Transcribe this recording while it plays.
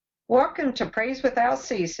Welcome to Praise Without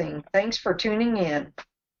Ceasing. Thanks for tuning in.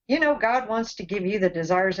 You know, God wants to give you the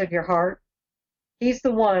desires of your heart. He's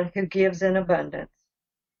the one who gives in abundance.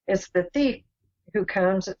 It's the thief who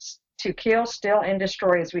comes to kill, steal, and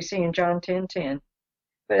destroy, as we see in John 10:10.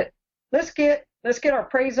 But let's get our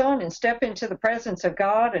praise on and step into the presence of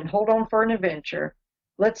God and hold on for an adventure.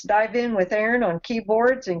 Let's dive in with Aaron on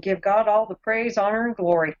keyboards and give God all the praise, honor, and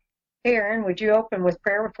glory. Hey, Aaron, would you open with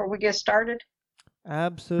prayer before we get started?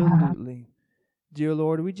 Absolutely. Dear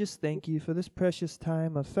Lord, we just thank you for this precious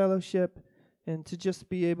time of fellowship and to just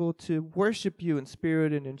be able to worship you in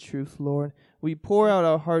spirit and in truth, Lord. We pour out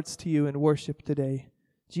our hearts to you in worship today.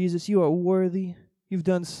 Jesus, you are worthy. You've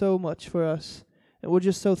done so much for us, and we're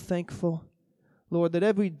just so thankful, Lord, that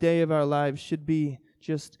every day of our lives should be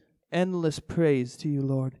just endless praise to you,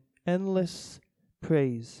 Lord. Endless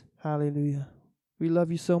praise. Hallelujah. We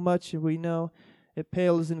love you so much, and we know it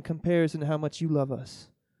pales in comparison to how much you love us.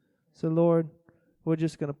 So, Lord, we're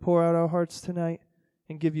just going to pour out our hearts tonight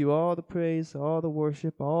and give you all the praise, all the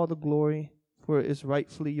worship, all the glory, for it is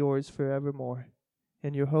rightfully yours forevermore.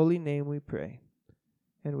 In your holy name we pray.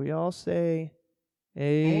 And we all say,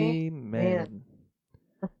 Amen.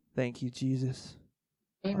 Thank you, Jesus.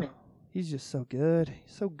 Amen. Oh, he's just so good.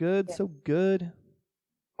 He's so good, so good.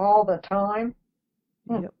 All the time.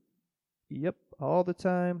 Yep, all the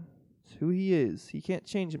time. It's who he is. He can't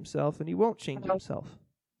change himself, and he won't change himself.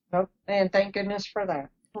 Nope. And thank goodness for that.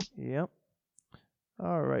 Yep.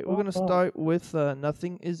 All right, we're going to start with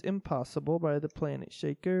Nothing is Impossible by the Planet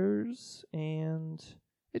Shakers. And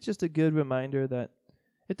it's just a good reminder that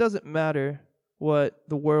it doesn't matter what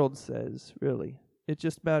the world says, really. It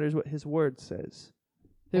just matters what his word says.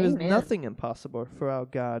 There is nothing impossible for our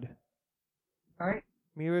God. All right.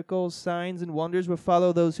 Miracles, signs, and wonders will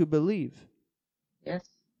follow those who believe. Yes.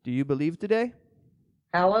 Do you believe today?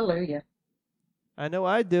 Hallelujah. I know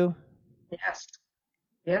I do. Yes.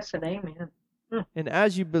 Yes and amen. And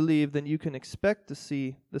as you believe, then you can expect to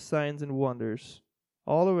see the signs and wonders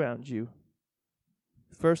all around you.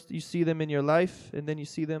 First, you see them in your life, and then you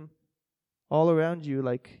see them all around you.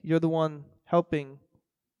 Like you're the one helping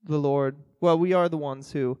the Lord. Well, we are the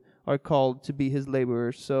ones who are called to be his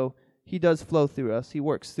laborers. So he does flow through us. He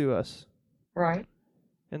works through us. Right.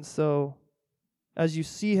 And so as you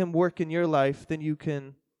see him work in your life, then you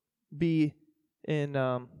can be in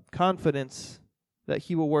confidence that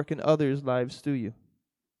he will work in others' lives through you.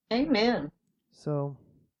 Amen. So,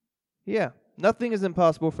 yeah, nothing is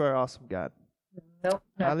impossible for our awesome God. Nope.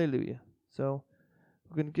 Hallelujah. So,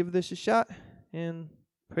 we're going to give this a shot and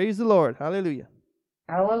praise the Lord. Hallelujah.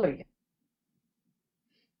 Hallelujah.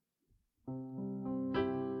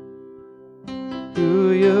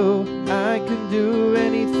 Through you, I can do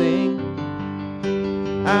anything.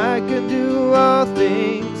 I can do all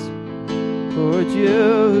things. For it's you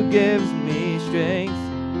who gives me strength.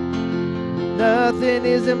 Nothing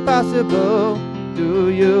is impossible. Through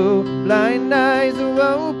you, blind eyes are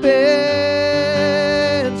open.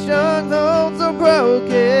 Strongholds are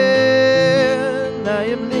broken. I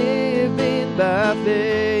am living by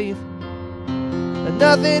faith. And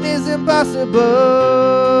nothing is impossible.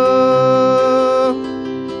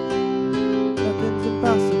 Nothing's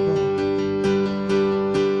impossible.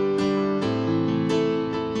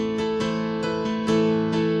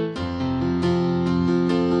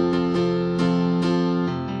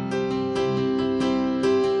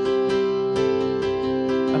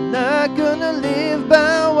 I'm not gonna live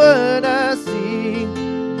by what I see.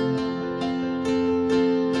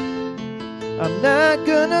 I'm not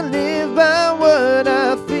gonna live by what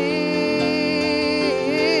I feel.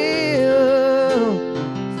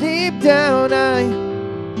 Deep down I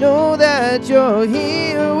know that you're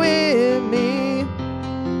here with me.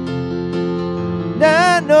 And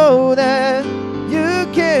I know that you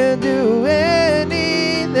can do anything.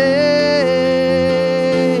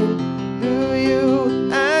 Through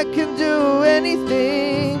you I can do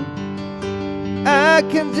anything. I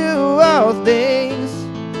can do all things.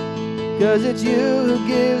 'Cause it's you who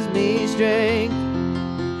gives me strength.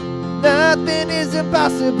 Nothing is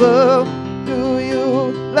impossible. Through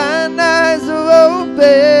you, blind eyes are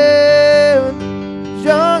open.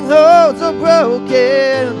 Strongholds are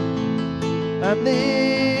broken. I'm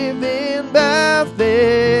living by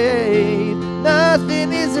faith.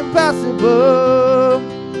 Nothing is impossible.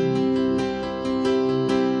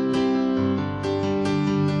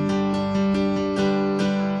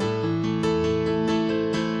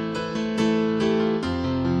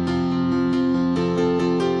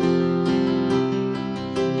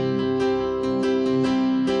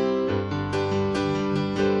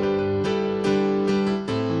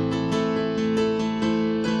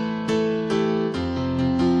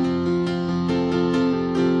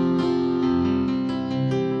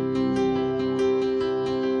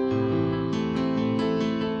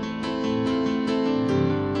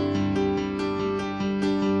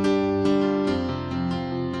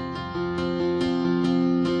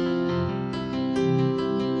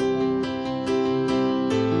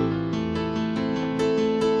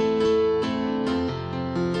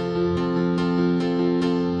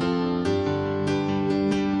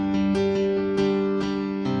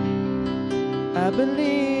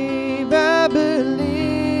 believe, I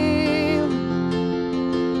believe,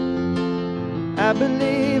 I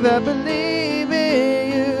believe, I believe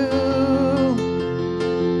in you.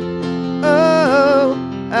 Oh,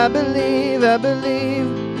 I believe, I believe,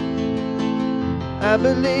 I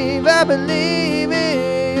believe, I believe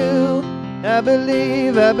in you. I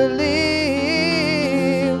believe, I believe.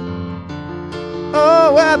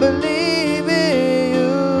 Oh, I believe in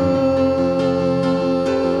you.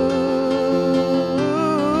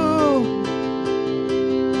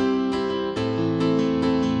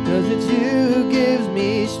 'Cause it's you gives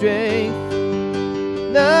me strength.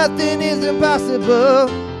 Nothing is impossible.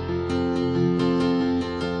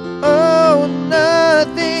 Oh,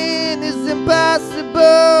 nothing is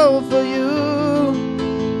impossible for you.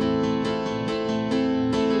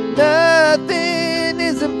 Nothing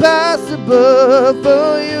is impossible for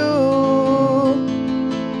you.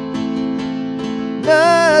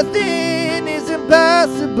 Nothing is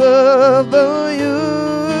impossible for you.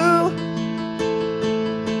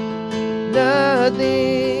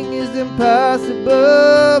 Nothing is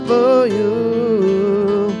impossible for you.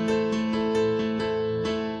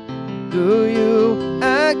 Through you,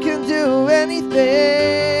 I can do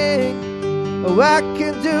anything. Oh, I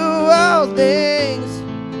can do all things.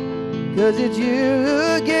 'Cause it's you who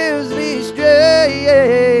gives me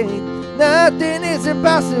strength. Nothing is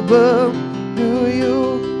impossible. Through you,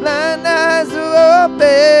 blind eyes are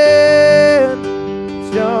open.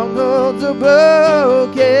 Strongholds are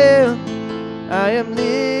broken. I am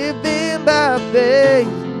living by faith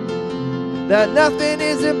that nothing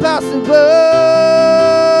is impossible.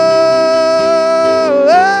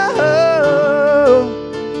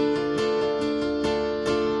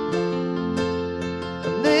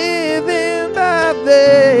 I'm living by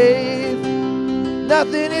faith.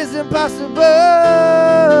 Nothing is impossible.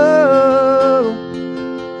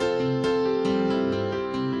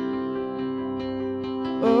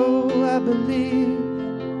 Oh, I believe.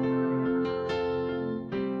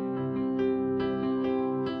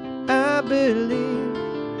 I believe,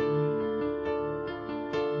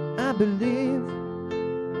 I believe,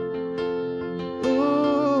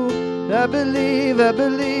 ooh, I believe, I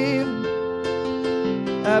believe,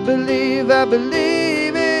 I believe, I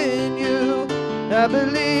believe in you. I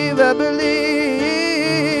believe, I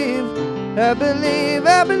believe, I believe,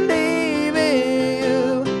 I believe in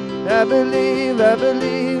you. I believe, I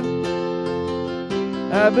believe,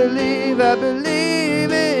 I believe, I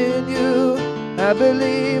believe in you. I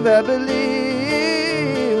believe, I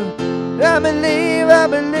believe, I believe, I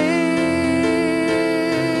believe.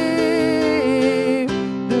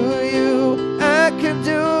 Through you, I can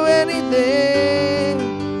do anything.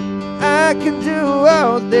 I can do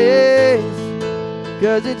all things.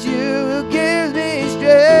 'Cause it's you who gives me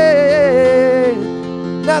strength.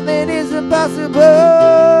 Nothing is impossible.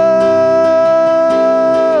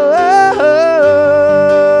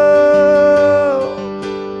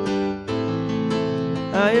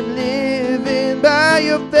 I am living by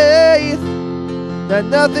your faith that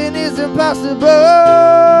nothing is impossible.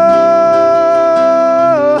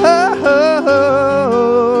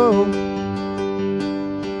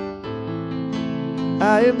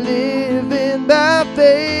 I am living by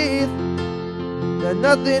faith that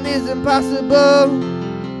nothing is impossible.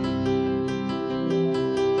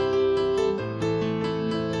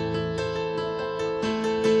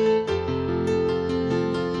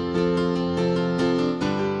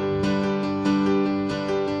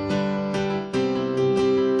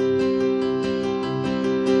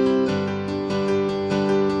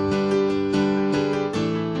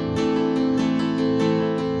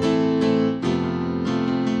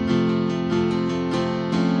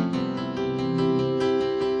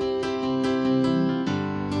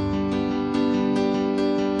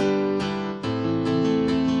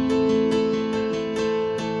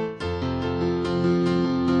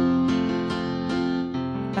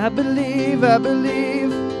 I believe, I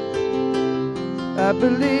believe, I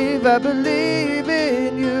believe, I believe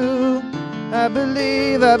in you. I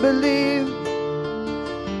believe, I believe,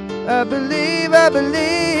 I believe, I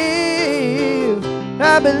believe,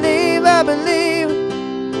 I believe, I believe,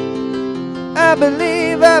 I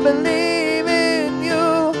believe, I believe in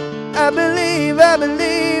you. I believe, I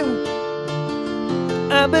believe,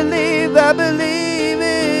 I believe, I believe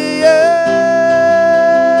in you.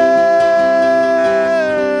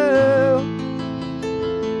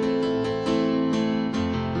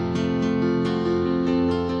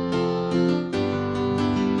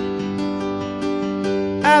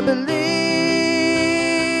 I believe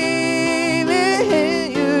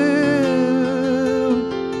in you.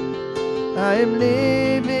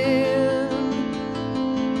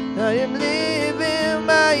 I am living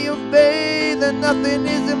by your faith, and nothing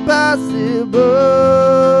is impossible.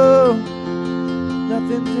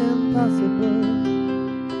 Nothing's impossible.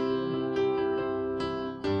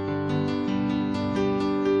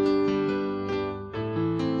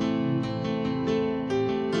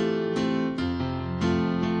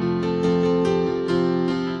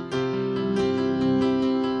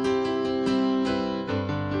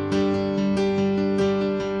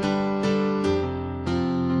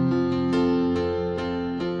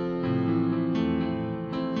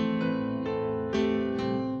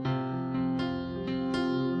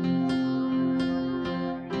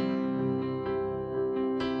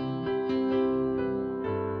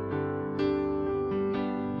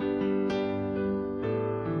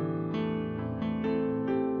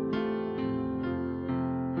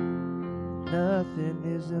 Nothing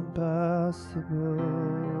is impossible.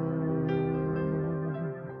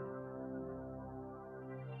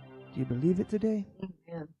 Do you believe it today?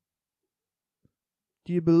 Amen.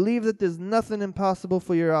 Do you believe that there's nothing impossible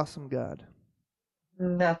for your awesome God?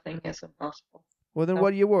 Nothing is impossible. Well, then No.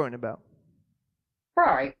 what are you worrying about?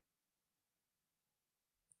 Right.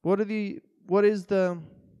 What is the,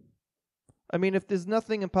 I mean, if there's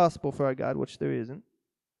nothing impossible for our God, which there isn't,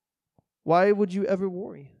 why would you ever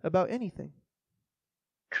worry about anything?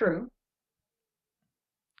 True.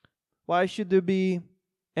 Why should there be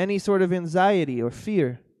any sort of anxiety or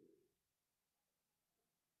fear?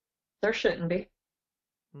 There shouldn't be.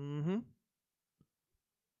 Mm-hmm.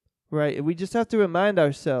 Right. We just have to remind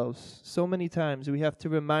ourselves so many times. We have to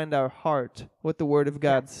remind our heart what the Word of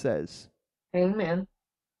God says. Amen.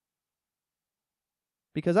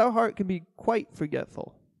 Because our heart can be quite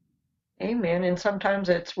forgetful. Amen. And sometimes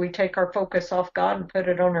we take our focus off God and put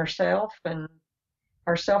it on ourselves, and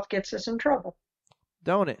ourself gets us in trouble.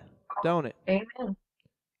 Don't it? Don't it? Amen.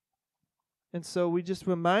 And so we just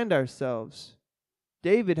remind ourselves.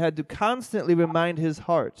 David had to constantly remind his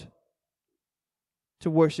heart to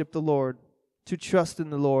worship the Lord, to trust in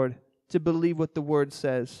the Lord, to believe what the Word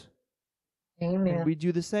says. Amen. And we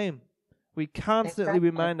do the same. We constantly Exactly.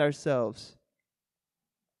 remind ourselves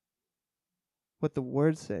what the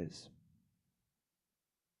Word says.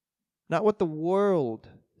 Not what the world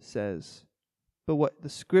says, but what the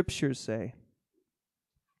Scriptures say.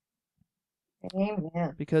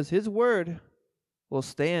 Amen. Because His Word will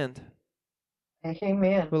stand,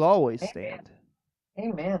 Amen. will always Amen. stand.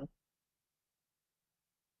 Amen.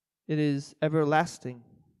 It is everlasting,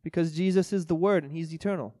 because Jesus is the Word and He's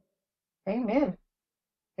eternal. Amen.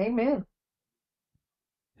 Amen.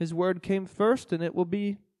 His Word came first, and it will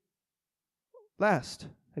be last,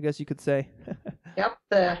 I guess you could say. Yep.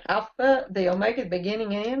 The Alpha, the Omega, the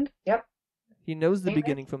beginning and end. Yep. He knows the Amen.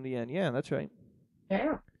 beginning from the end. Yeah, that's right.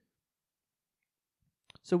 Yeah.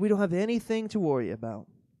 So we don't have anything to worry about.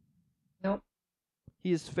 Nope.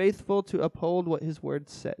 He is faithful to uphold what His Word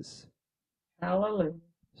says. Hallelujah.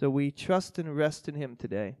 So we trust and rest in Him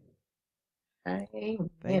today. Amen.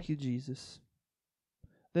 Thank you, Jesus.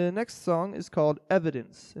 The next song is called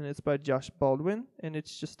Evidence, and it's by Josh Baldwin, and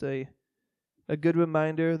it's just a good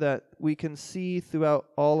reminder that we can see throughout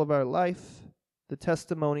all of our life the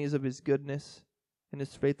testimonies of His goodness and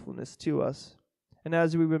His faithfulness to us. And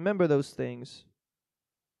as we remember those things,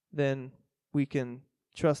 then we can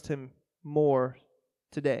trust Him more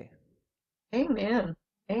today. Amen.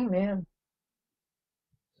 Amen.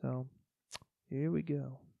 So, here we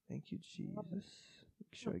go. Thank you, Jesus.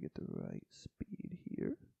 Make sure I get the right speed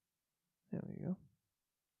here. There we go.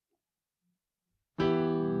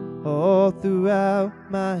 All throughout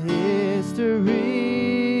my history,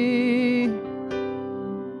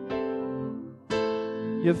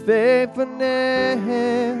 your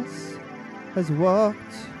faithfulness has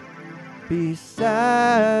walked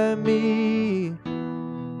beside me.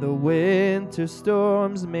 The winter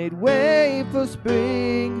storms made way for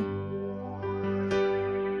spring.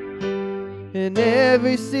 In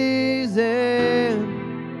every season,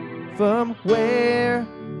 from where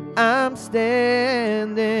I'm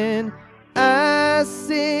standing, I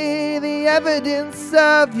see the evidence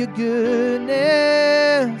of your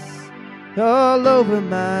goodness all over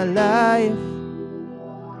my life,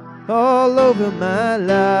 all over my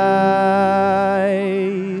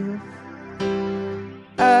life.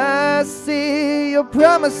 I see your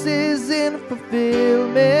promises in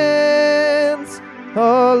fulfillment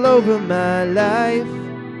all over my life,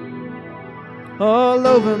 all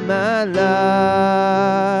over my life.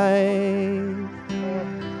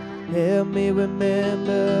 Help me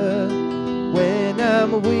remember when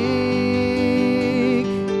I'm weak.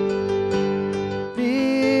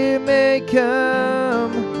 Fear may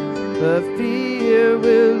come, but fear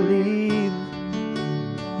will leave.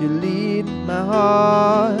 You lead my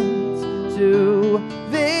heart to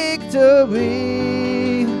victory.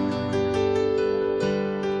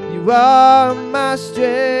 You are my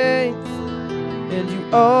strength, and you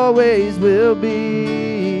always will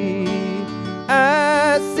be.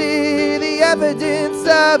 I see the evidence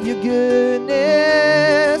of your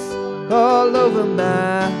goodness all over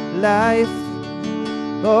my life,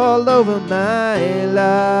 all over my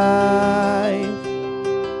life.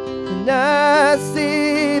 And I see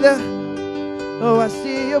I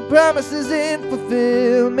see your promises in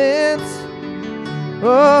fulfillment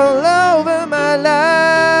all over my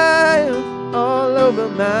life, all over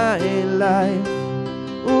my life.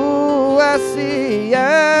 Ooh, I see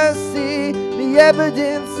the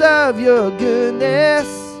evidence of your goodness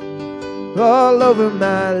all over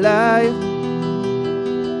my life,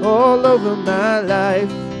 all over my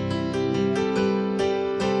life.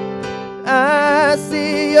 I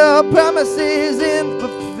see your promises in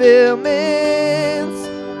fulfillment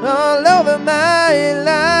all over my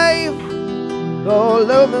life,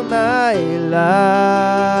 all over my life.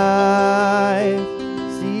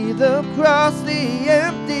 See the cross, the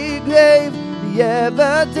empty grave, the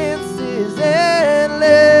evidence is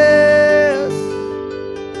endless.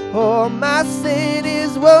 All my sin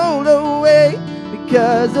is rolled away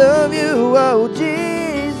because of you, oh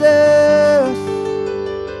Jesus.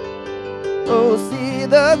 Oh, see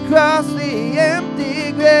the cross, the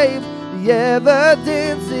empty grave, the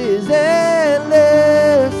evidence is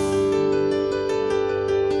endless.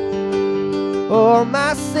 All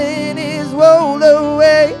my sin is rolled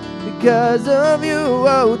away because of you,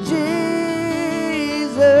 oh Jesus.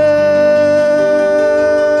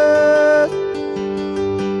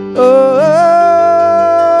 Oh,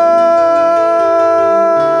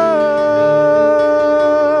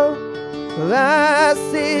 I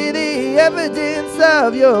see the evidence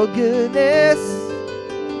of your goodness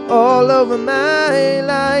all over my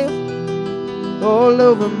life, all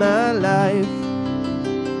over my life.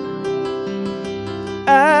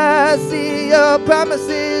 I see your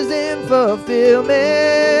promises in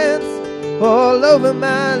fulfillment all over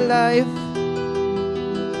my life,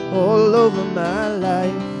 all over my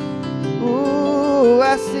life. Ooh,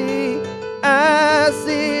 I see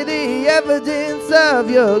the evidence of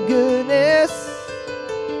your goodness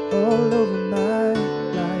all over my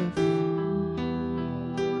life,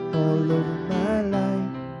 all over my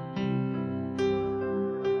life.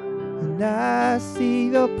 And I see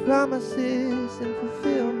your promises in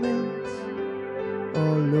fulfillment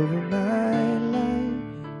all over my life,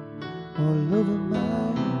 all over my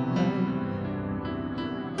life,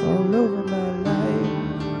 all over my life,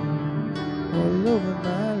 all over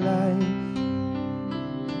my life,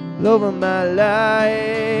 all over my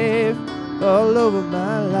life, all over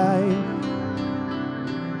my life,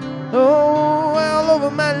 oh, all over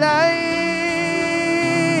my life.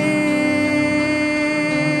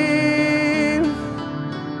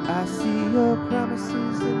 I see your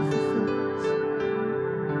promises in fulfillment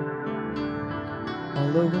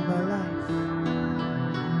all over my life,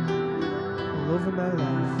 all over my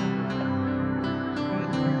life.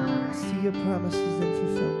 I see your promises in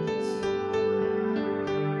fulfillment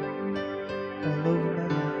all over my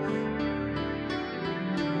life,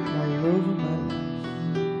 all over my life.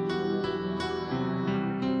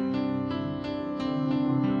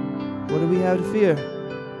 What do we have to fear?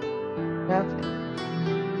 Nothing.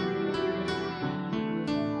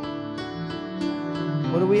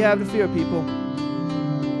 What do we have to fear, people?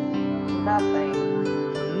 Nothing.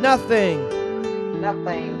 Nothing.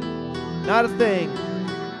 Nothing. Not a thing.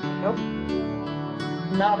 Nope.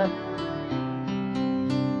 Not a.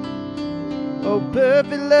 Oh,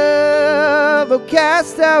 perfect love, oh,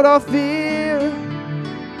 cast out all fear.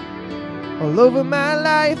 All over my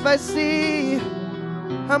life I see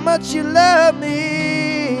how much you love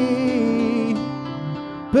me.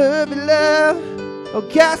 Perfect love, oh,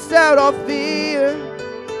 cast out all fear.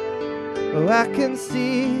 Oh, I can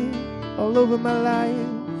see all over my life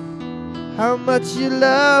how much you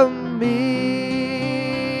love me.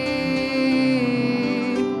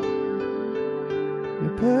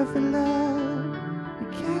 Your perfect love, you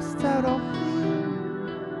cast out all fear.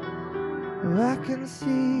 Oh, I can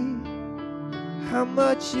see how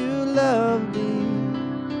much you love me.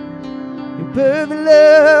 Your perfect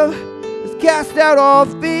love has cast out all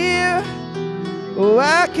fear. Oh,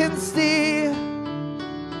 I can see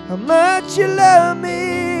how much you love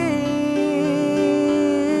me.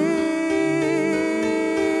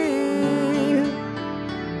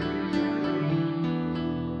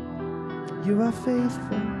 You are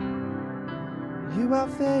faithful. You are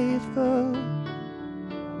faithful.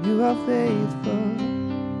 You are faithful.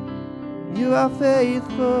 You are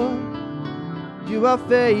faithful. You are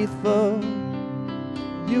faithful.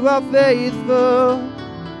 You are faithful.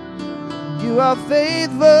 You are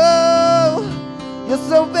faithful. You're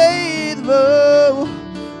so faithful.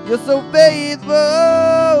 You're so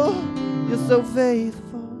faithful. You're so faithful.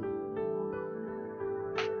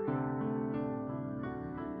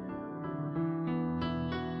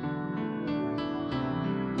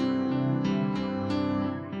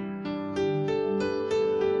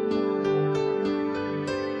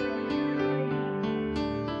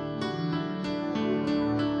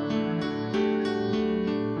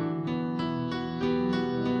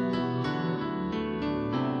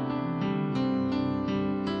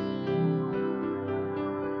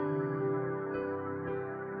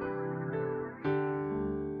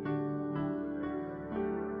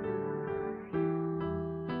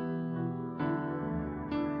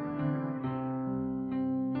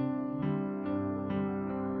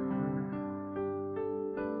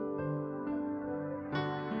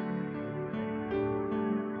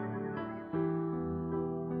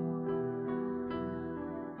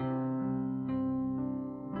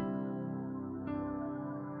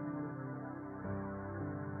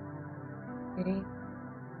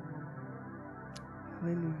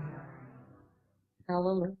 Hallelujah.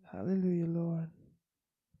 Hallelujah. Hallelujah, Lord.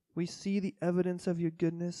 We see the evidence of your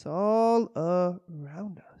goodness all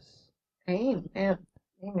around us. Amen.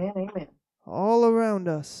 Amen. Amen. All around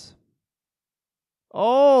us.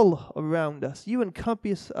 All around us. You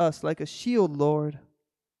encompass us like a shield, Lord.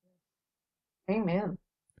 Amen.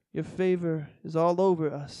 Your favor is all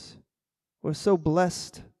over us. We're so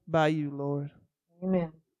blessed by you, Lord.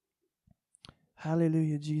 Amen.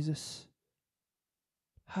 Hallelujah, Jesus.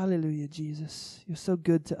 Hallelujah, Jesus. You're so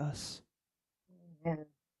good to us. Amen.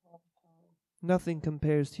 Nothing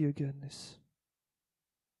compares to your goodness.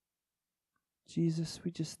 Jesus,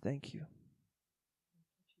 we just thank you.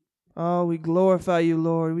 Oh, we glorify you,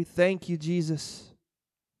 Lord. We thank you, Jesus.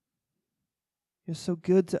 You're so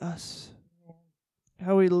good to us.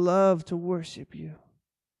 How we love to worship you.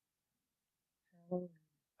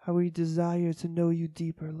 How we desire to know you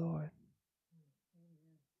deeper, Lord.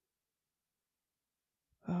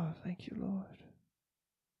 Oh, thank you, Lord.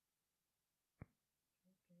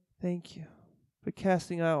 Thank you for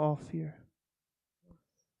casting out all fear.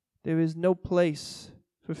 There is no place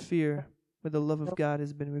for fear where the love of God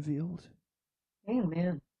has been revealed.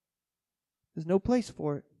 Amen. There's no place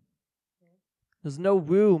for it. There's no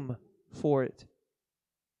room for it.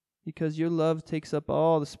 Because your love takes up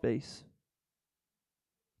all the space.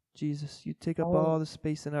 Jesus, you take up all the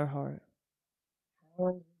space in our heart.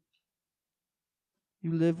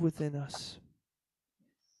 You live within us.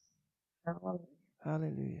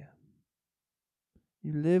 Hallelujah.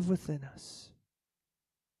 You live within us.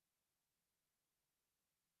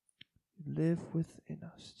 You live within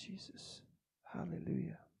us, Jesus.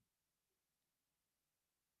 Hallelujah.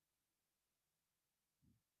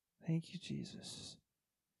 Thank you, Jesus.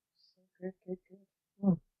 Good, good,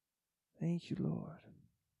 good. Thank you, Lord.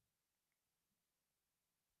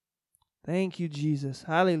 Thank you, Jesus.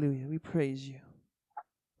 Hallelujah. We praise you.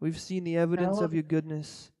 We've seen the evidence of your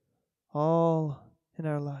goodness all in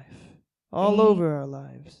our life, all over our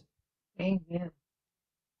lives. Amen.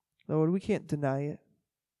 Lord, we can't deny it.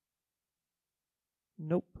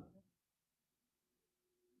 Nope.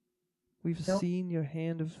 We've seen your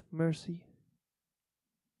hand of mercy.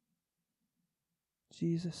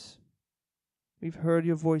 Jesus. We've heard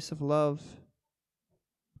your voice of love.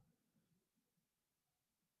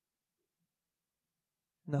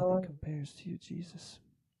 Nothing compares to you, Jesus.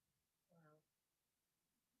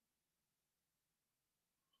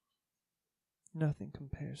 Nothing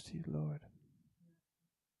compares to you, Lord.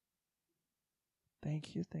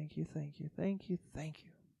 Thank you, thank you, thank you, thank you, thank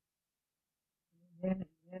you. Amen.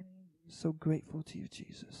 So grateful to you,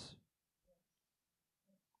 Jesus.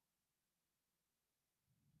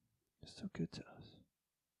 You're so good to us.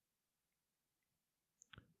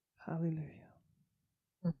 Hallelujah.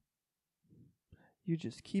 You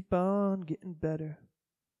just keep on getting better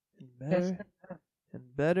and better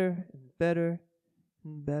and better and better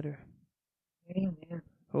and better. Amen.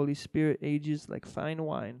 Holy Spirit ages like fine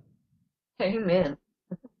wine. Amen.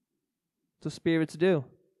 That's what spirits do.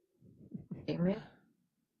 Amen.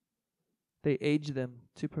 They age them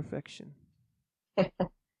to perfection. And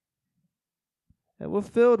we're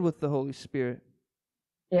filled with the Holy Spirit.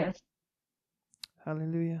 Yes.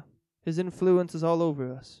 Hallelujah. His influence is all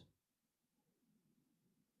over us.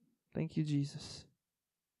 Thank you, Jesus.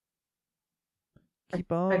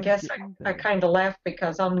 Keep on. I guess I kind of laugh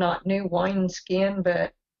because I'm not new wineskin,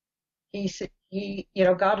 but he,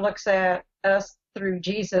 God looks at us through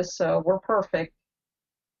Jesus, we're perfect.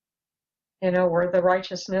 We're the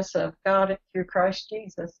righteousness of God through Christ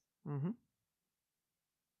Jesus. Mm-hmm.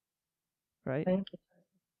 Right? Thank you.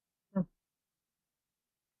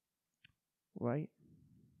 Right.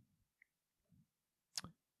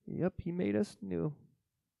 Yep, he made us new.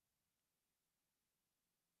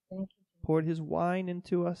 Thank you. Poured his wine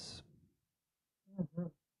into us. Mm-hmm.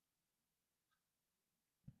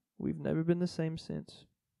 We've never been the same since.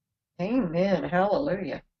 Amen.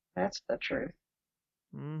 Hallelujah. That's the truth.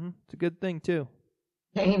 Mm-hmm. It's a good thing, too.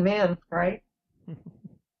 Amen. Right?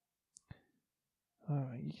 All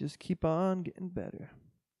right, you just keep on getting better.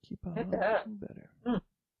 Keep on getting better.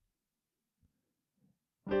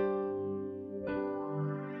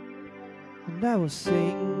 And I will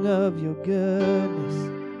sing of your goodness,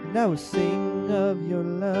 and I will sing of your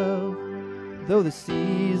love. Though the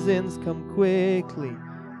seasons come quickly,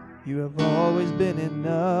 you have always been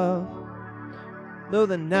enough. Though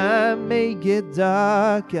the night may get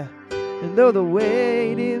darker, and though the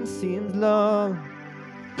waiting seems long,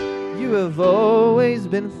 you have always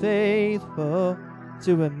been faithful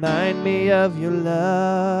to remind me of your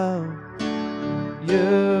love.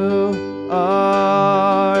 You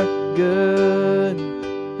are good.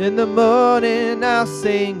 In the morning I'll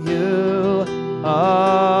sing, you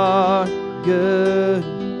are good.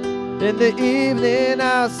 In the evening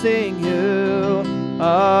I'll sing, you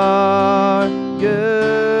are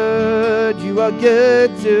good. You are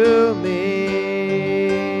good to me.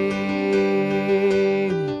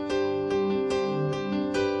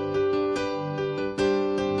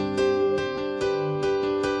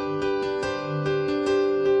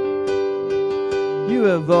 You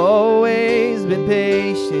have always been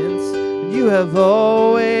patient, and you have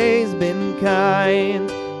always been kind.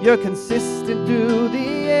 You're consistent through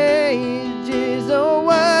the ages. Oh,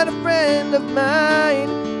 what a friend of mine.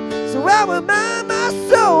 So I will remind my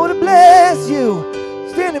soul to bless you,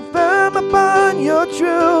 standing firm upon your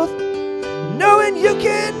truth, knowing you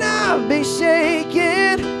cannot be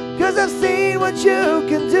shaken, 'cause I've seen what you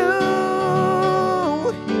can do.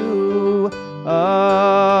 You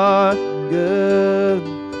are good.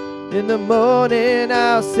 In the morning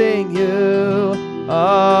I'll sing, you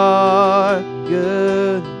are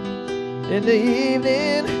good. In the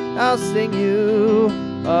evening I'll sing, you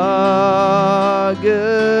are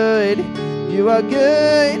good. You are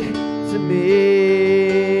good to me.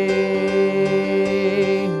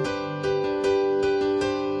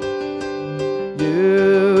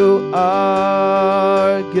 You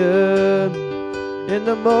are good. In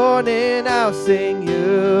the morning I'll sing,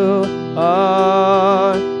 you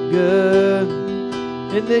are good.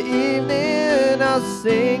 In the evening I'll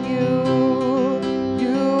sing, you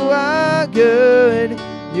are good.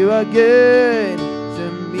 You are good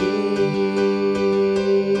to me.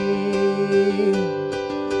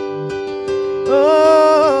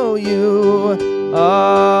 Oh, you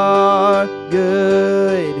are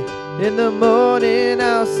good. In the morning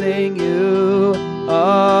I'll sing, you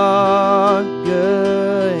are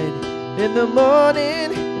good. In the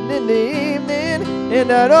morning and in the evening,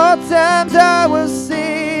 and at all times I will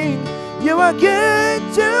sing, you are good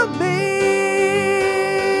to me.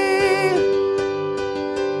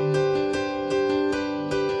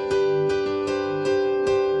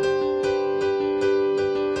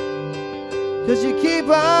 'Cause you keep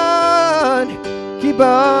on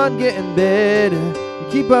getting better. You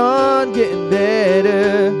keep on getting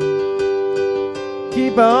better.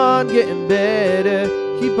 Keep on getting better.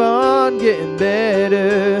 Keep on getting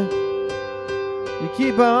better. You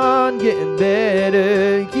keep on getting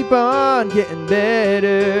better. You keep on getting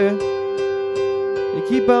better. You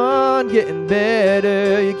keep on getting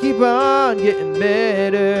better. You keep on getting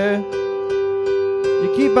better. You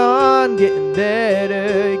keep on getting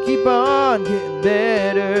better. You keep on getting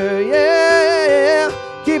better. Yeah.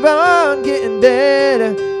 Keep on getting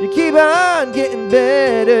better. You keep on getting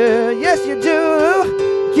better. Yes, you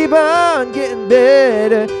do. Keep on getting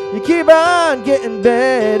better. You keep on getting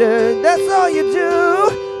better. That's all you do.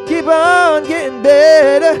 Keep on getting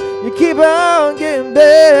better. You keep on getting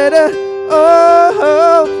better.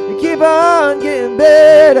 Oh, you keep on getting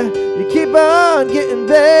better. You keep on getting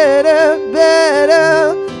better,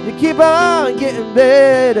 better. You keep on getting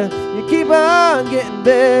better. You keep on getting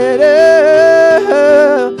better.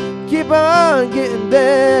 Keep on getting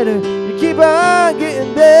better. You keep on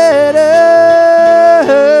getting better.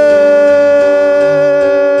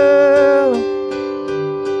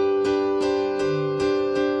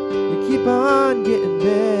 You keep on getting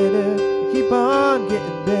better. You keep on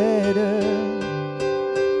getting better.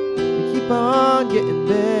 You keep on getting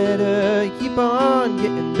better. You keep on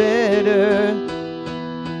getting better.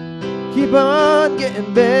 Keep keep on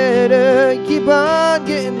getting better, keep on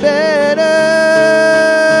getting better.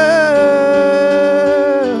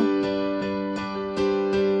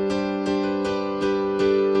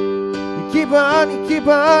 You keep on, you keep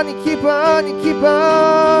on, you keep on, you keep on.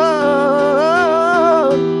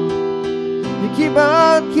 You keep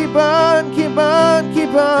on, keep on, keep on,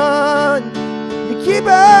 keep on. You keep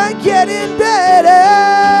on getting better.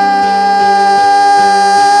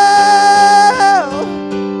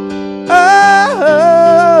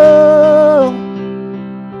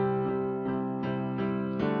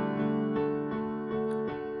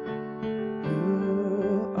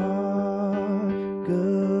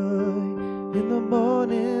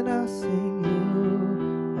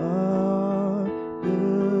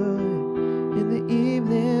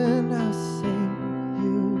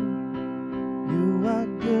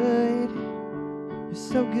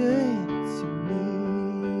 So good to me.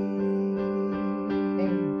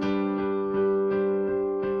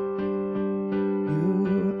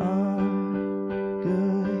 You are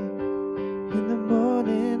good. In the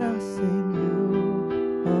morning I sing.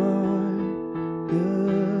 You are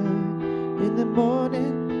good. In the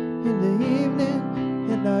morning, in the evening,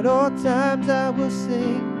 and at all times I will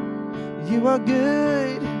sing. You are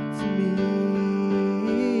good to me.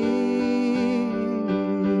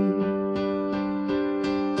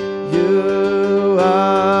 You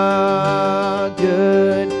are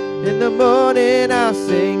good. In the morning I'll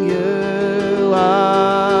sing. You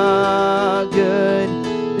are good.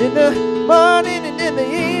 In the morning and in the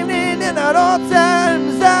evening and at all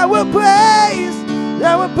times I will praise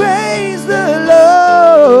the Lord.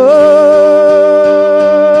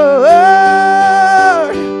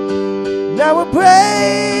 I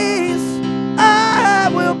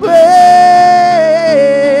will praise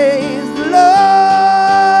the Lord.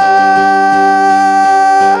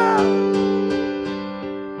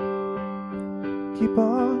 Keep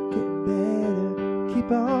on getting better,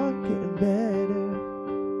 keep on getting better.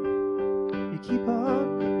 You keep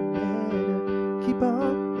on getting better, keep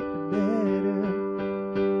on getting better.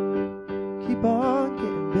 Keep on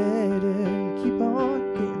getting better, keep on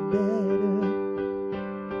getting better.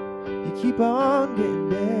 You keep on getting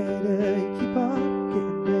better, you keep on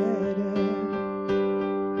getting better.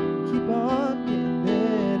 You keep on getting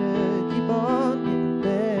better, keep on getting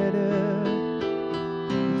better.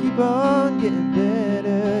 You keep on getting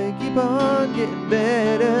better, you keep on getting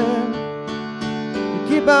better. You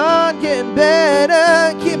keep on getting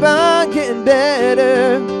better, keep on getting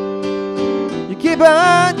better. You keep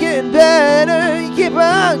on getting better, you keep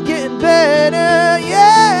on getting better,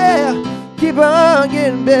 yeah. Keep on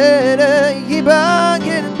getting better, you keep on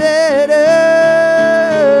getting better.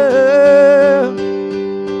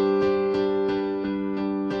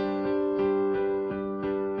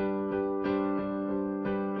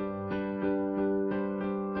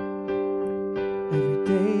 Every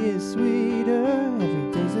day is sweeter,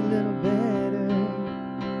 every day's a little better.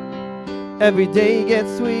 Every day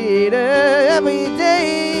gets sweeter, every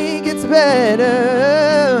day gets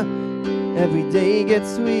better. Every day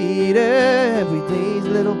gets sweeter, every day's a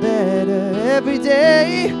little better. Every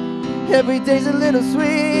day's a little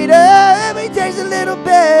sweeter, every day's a little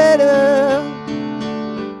better.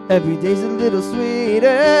 Every day's a little sweeter,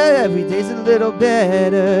 every day's a little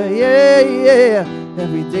better, yeah, yeah.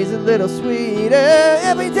 Every day's a little sweeter,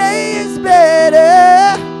 every day is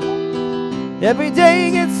better. Every day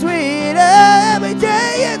gets sweeter, every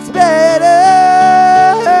day gets better.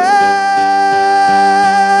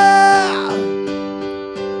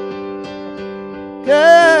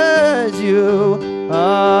 'Cause you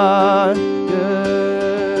are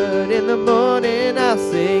good. In the morning I'll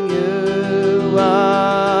sing. You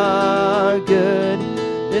are good.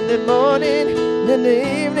 In the morning, in the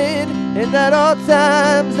evening, and at all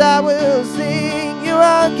times I will sing. You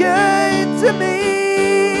are good to me.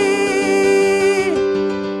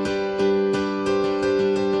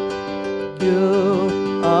 You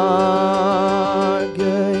are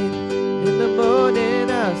good. In the morning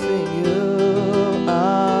I'll sing. You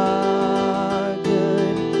are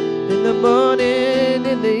good. In the morning,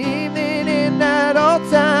 in the evening, and at all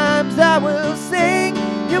times I will sing.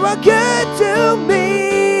 You are good to me.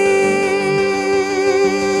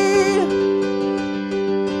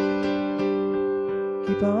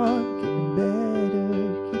 Keep on getting better.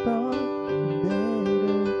 Keep on getting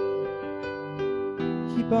better.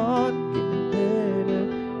 Keep on getting better.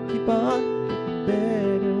 Keep on getting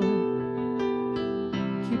better.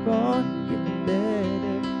 Keep on getting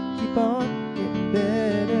better. Keep on getting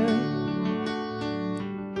better.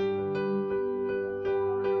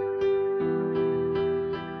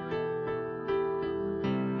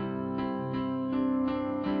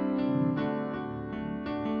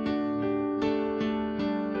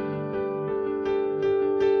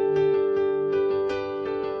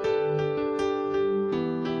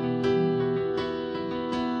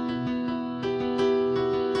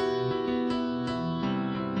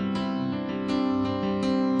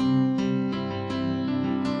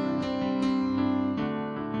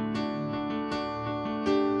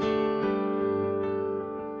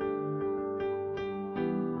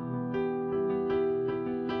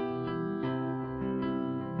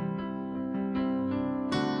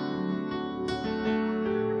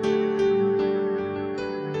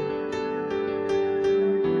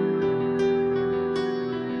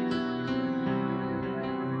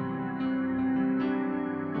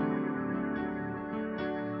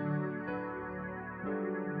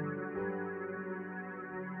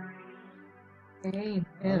 Amen.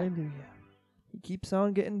 Hallelujah. He keeps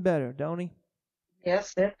on getting better, don't he?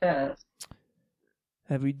 Yes, it does.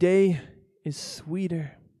 Every day is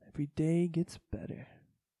sweeter. Every day gets better.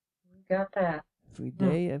 You got that. Every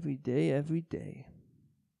day, every day, every day.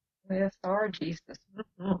 Yes, our Jesus.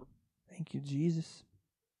 Thank you, Jesus.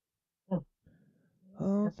 Mm.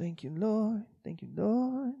 Oh, thank you, Lord. Thank you,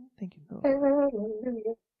 Lord. Thank you, Lord.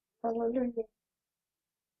 Hallelujah. Hallelujah.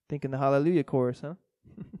 Thinking the Hallelujah chorus, huh?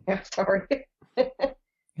 Yeah, sorry.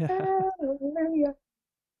 Yeah. Hallelujah.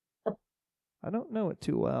 I don't know it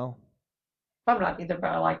too well. I'm not either,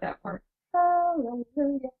 but I like that part.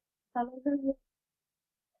 Hallelujah. Hallelujah.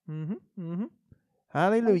 Hallelujah.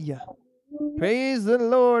 Hallelujah. Praise the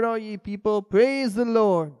Lord, all ye people. Praise the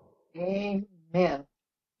Lord. Amen.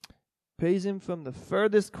 Praise him from the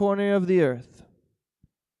furthest corner of the earth.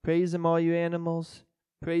 Praise him, all you animals.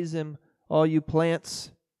 Praise him, all you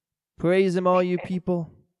plants. Praise him, all you people.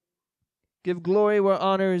 Give glory where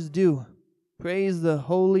honor is due. Praise the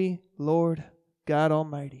holy Lord God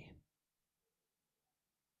Almighty.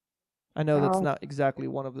 I know that's not exactly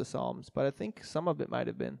one of the Psalms, but I think some of it might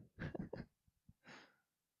have been.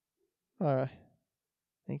 All right.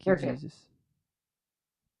 Thank you, You're good. Jesus.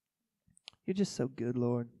 You're just so good,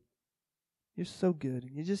 Lord. You're so good.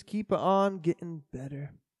 And you just keep on getting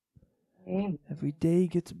better. Amen. Every day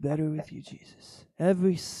gets better with you, Jesus.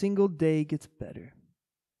 Every single day gets better.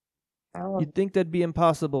 Hallelujah. You'd think that'd be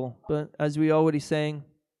impossible, but as we already sang,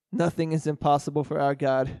 nothing is impossible for our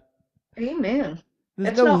God. Amen. There's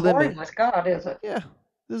It's no not boring limit. with God, is it? Yeah.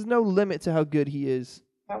 There's no limit to how good he is.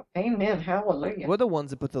 Oh, amen. Hallelujah. We're the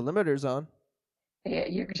ones that put the limiters on. Yeah,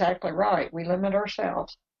 you're exactly right. We limit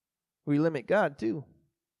ourselves. We limit God too.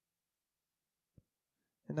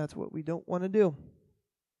 And that's what we don't want to do.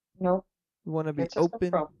 Nope. We want to be Gets us in open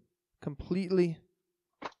trouble. completely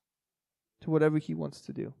to whatever he wants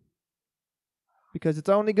to do. Because it's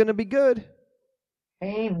only going to be good.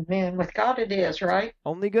 Amen. With God it is, right?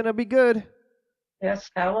 Only going to be good. Yes,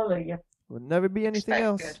 hallelujah. Will never be anything Expect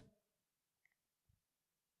else. good.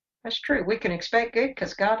 That's true. We can expect good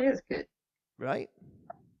because God is good. Right?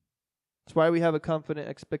 That's why we have a confident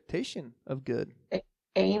expectation of good.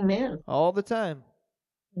 Amen. All the time.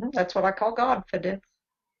 That's what I call Godfidence.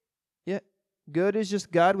 Yeah. Good is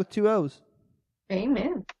just God with two O's.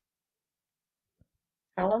 Amen.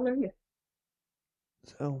 Hallelujah.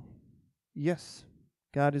 So, yes,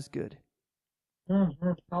 God is good.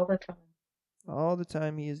 All the time. All the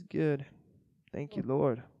time he is good. Thank you,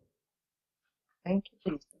 Lord. Thank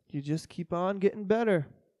you, Jesus. You just keep on getting better.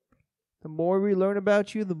 The more we learn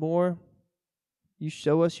about you, the more you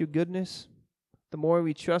show us your goodness. The more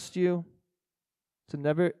we trust you. It's a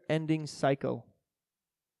never-ending cycle.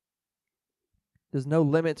 There's no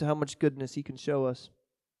limit to how much goodness he can show us.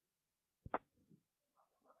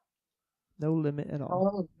 No limit at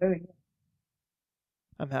all. Hallelujah.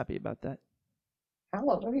 I'm happy about that.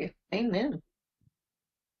 Hallelujah. Amen.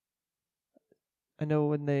 I know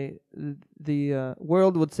when the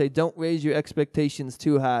world would say, don't raise your expectations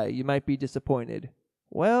too high. You might be disappointed.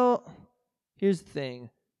 Well, here's the thing.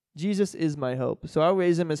 Jesus is my hope, so I'll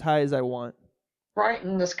raise him as high as I want. Right,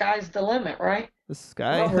 and the sky's the limit, right? The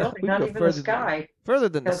sky? Well, really, We not can go even the sky. further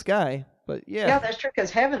than the sky, but yeah. Yeah, that's true,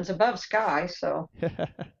 because heaven's above sky, so.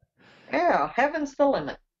 Yeah, heaven's the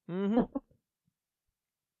limit. And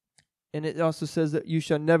it also says that you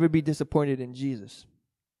shall never be disappointed in Jesus.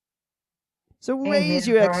 So raise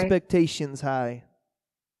your expectations high.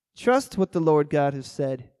 Trust what the Lord God has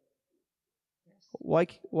said. Why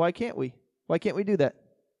can't we? Why can't we do that?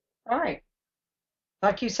 All right.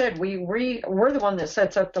 Like you said, we're the one that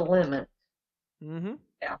sets up the limit.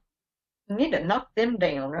 Yeah. You need to knock them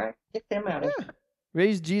down, right? Get them out of here.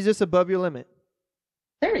 Raise Jesus above your limit.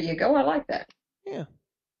 There you go. I like that. Yeah.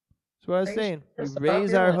 That's what I was saying. We Jesus above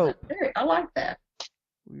raise your our limit. hope. There, I like that.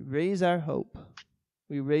 We raise our hope.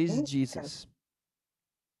 We raise Jesus.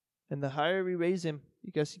 And the higher we raise him,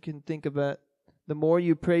 I guess you can think of it, the more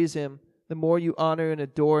you praise him, the more you honor and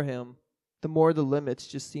adore him, the more the limits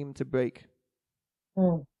just seem to break.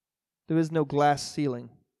 There is no glass ceiling.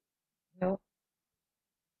 No.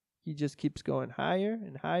 He just keeps going higher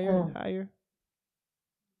and higher and higher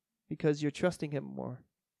because you're trusting him more.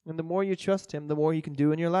 And the more you trust him, the more he can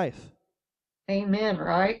do in your life. Amen,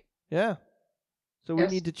 right? Yeah. So we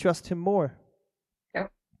need to trust him more.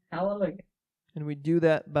 Yep. Hallelujah. And we do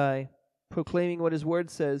that by proclaiming what his word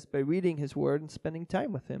says, by reading his word and spending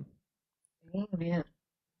time with him. Amen.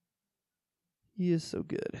 He is so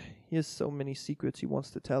good. He has so many secrets he wants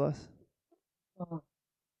to tell us.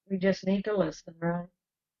 We just need to listen, right?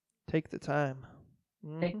 Take the time.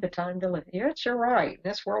 Take the time to listen. Yes, you're right. In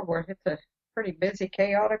this world, it's a pretty busy,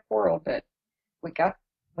 chaotic world, but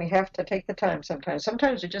we have to take the time sometimes.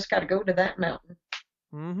 Sometimes we just got to go to that mountain.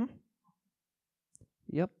 Mm-hmm.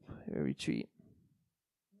 Yep, a retreat.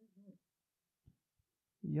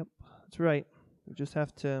 Yep, that's right. We just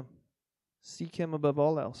have to seek him above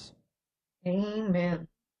all else. Amen.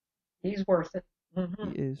 He's worth it.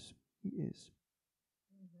 Mm-hmm. He is. He is.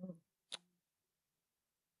 Mm-hmm.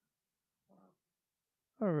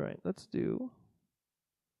 All right, let's do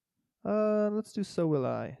So Will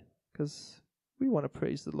I, because we want to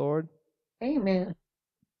praise the Lord. Amen.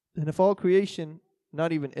 And if all creation,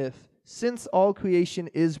 not even if, since all creation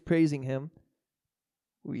is praising him,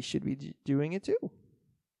 we should be doing it too.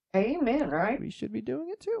 Amen, right? We should be doing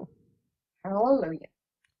it too. Hallelujah.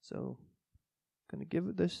 So, gonna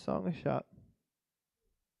give this song a shot.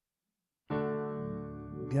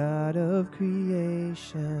 God of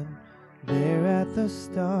creation, there at the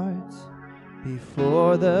start,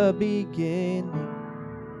 before the beginning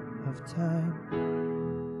of time,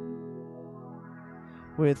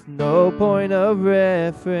 with no point of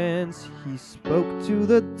reference, he spoke to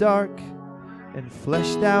the dark and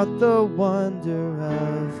fleshed out the wonder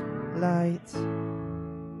of light.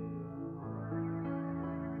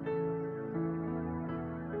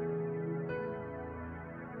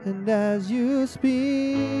 And as you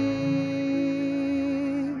speak,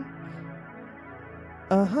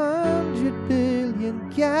 100 billion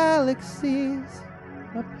galaxies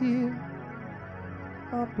appear,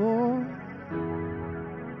 are born.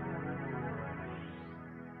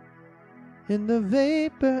 In the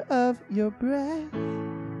vapor of your breath,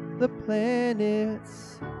 the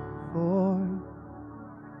planets form.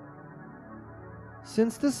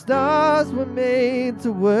 Since the stars were made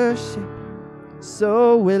to worship,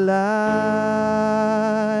 so will I.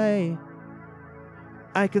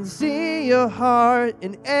 I can see your heart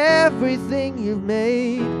in everything you've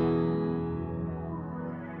made.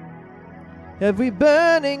 Every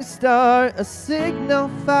burning star, a signal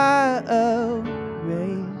fire of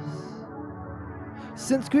grace.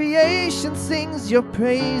 Since creation sings your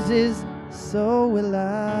praises, so will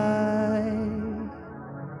I.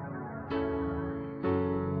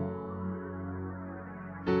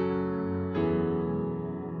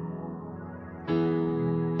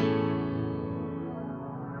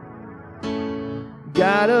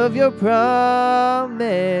 God of your promise,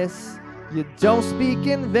 you don't speak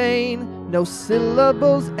in vain, no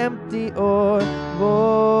syllables empty or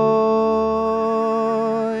void.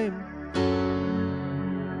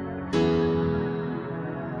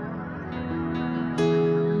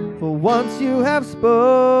 For once you have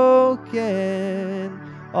spoken,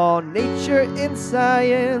 all nature in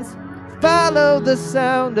science follow the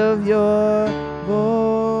sound of your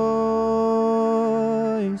voice.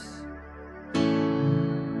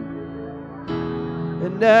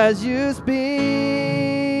 And as you speak,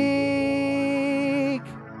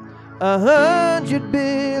 100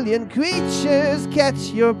 billion creatures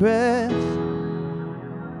catch your breath,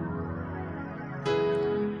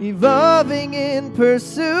 evolving in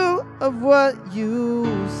pursuit of what you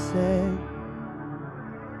say.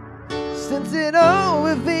 Since it all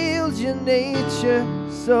reveals your nature,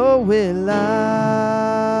 so will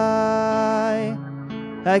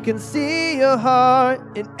I can see your heart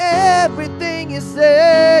in everything you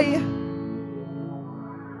say.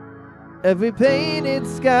 Every painted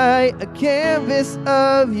sky, a canvas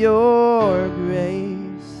of your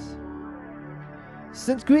grace.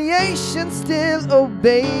 Since creation still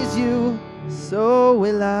obeys you, so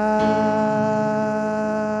will I.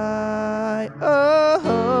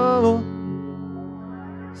 Oh,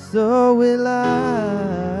 so will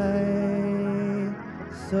I.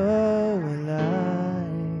 So will I.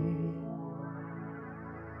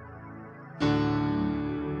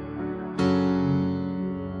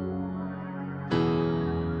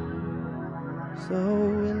 So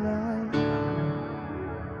will I.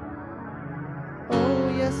 Oh,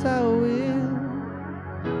 yes, I will.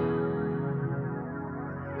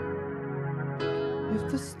 If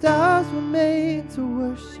the stars were made to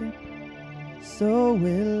worship, so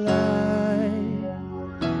will I.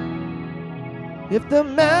 If the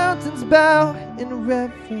mountains bow in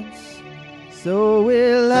reverence, so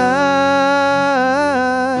will I.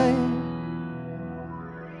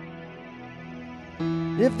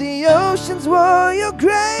 If the oceans were your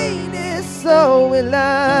greatness, so will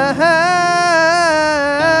I.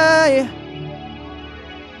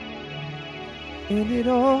 And it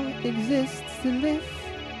all exists to lift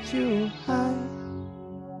you high,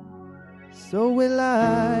 so will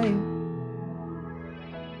I.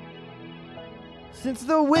 Since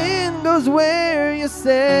the wind goes where your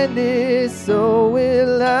sand is, so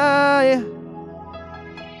will I.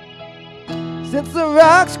 Since the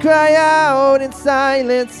rocks cry out in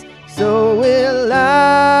silence, so will I.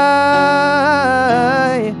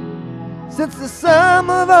 Since the sum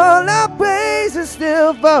of all our praises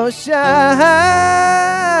still falls shy,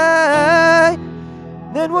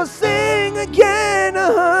 then we'll sing again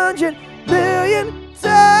 100,000,000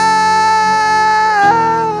 times.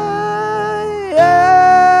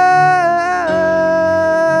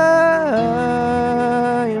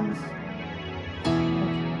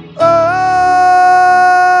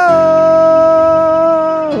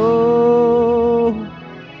 Oh,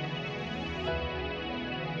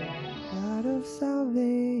 God of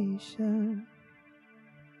salvation,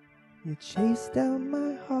 you chased down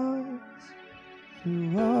my heart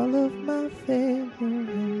through all of my failure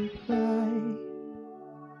and pride.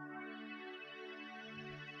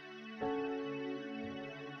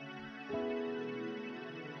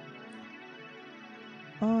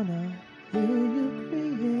 Honor who you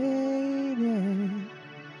created,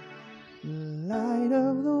 the light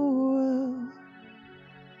of the world,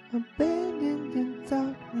 abandoned in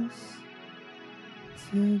darkness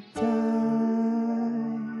to die.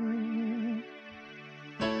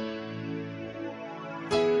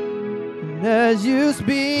 And as you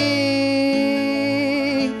speak,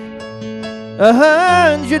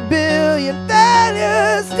 100,000,000,000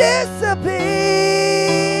 failures disappear.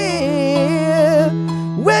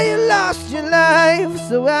 Where you lost your life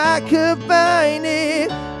so I could find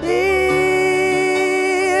it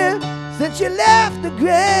here. Since you left the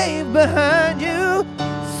grave behind you,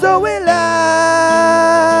 so will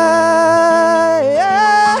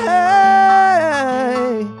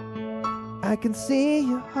I can see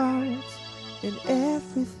your heart in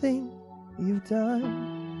everything you've done.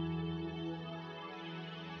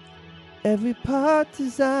 Every part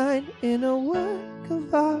designed in a work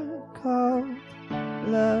of art called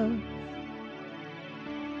love.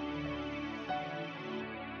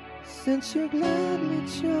 Since you gladly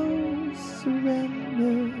chose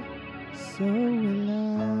surrender, so will I.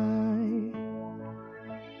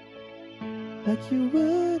 Like you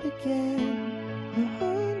would again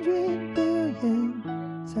 100,000,000,000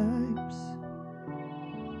 times.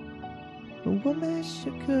 But what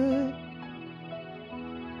measure could,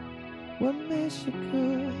 what measure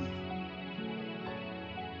could,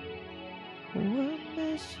 what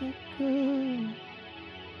measure could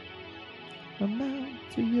amount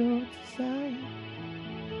to your desire?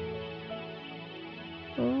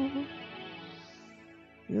 Oh,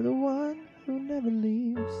 you're the one who never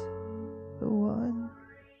leaves the one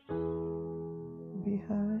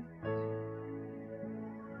behind.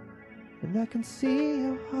 And I can see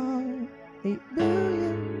your heart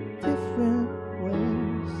 8,000,000,000 different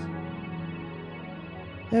ways.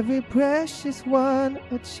 Every precious one,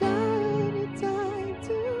 a child you died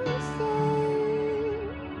to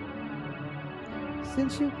save.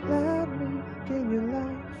 Since you gladly gave your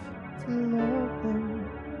life to love them,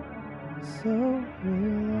 so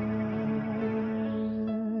will I.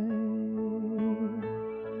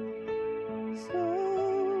 So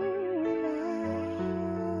will I.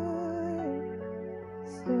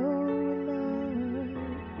 So will I.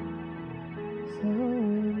 So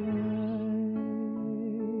will I.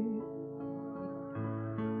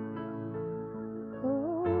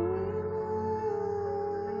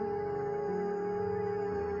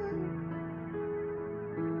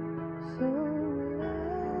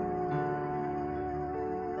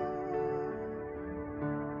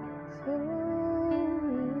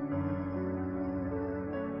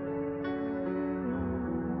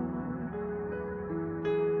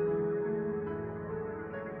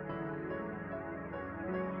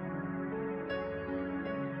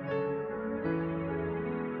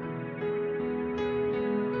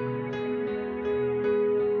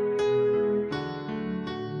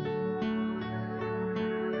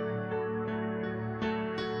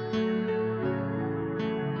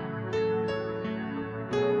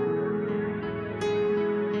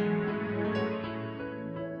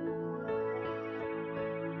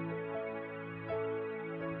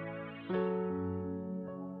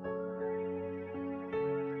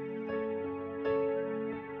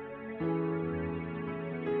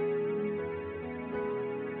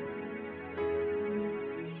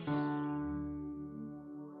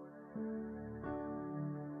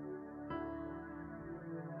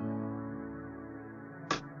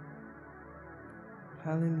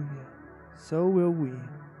 Hallelujah. So will we.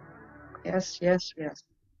 Yes, yes, yes.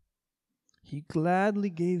 He gladly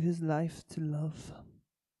gave his life to love.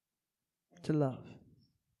 To love.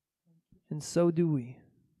 And so do we.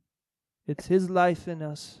 It's his life in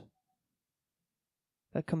us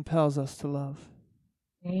that compels us to love.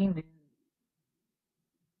 Amen.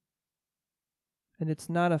 And it's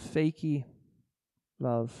not a fakey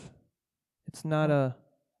love. It's not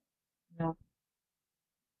No.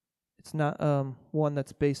 It's not one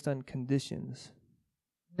that's based on conditions.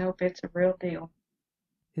 Nope, it's a real deal.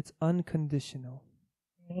 It's unconditional.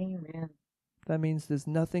 Amen. That means there's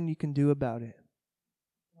nothing you can do about it.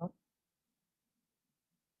 Nope.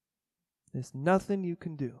 There's nothing you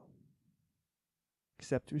can do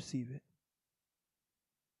except receive it.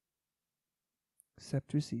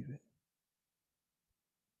 Except receive it.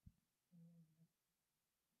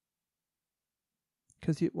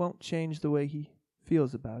 Because it won't change the way he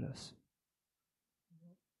feels about us.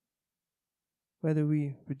 Whether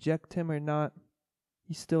we reject him or not,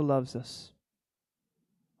 he still loves us.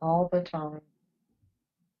 All the time.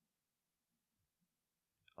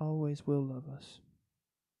 Always will love us.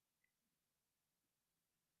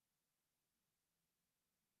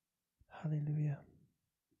 Hallelujah.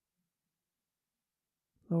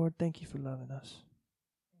 Lord, thank you for loving us.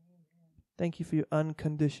 Thank you for your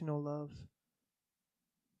unconditional love.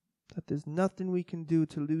 That there's nothing we can do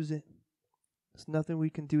to lose it. There's nothing we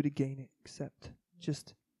can do to gain it except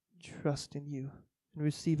just trust in you and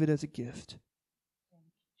receive it as a gift.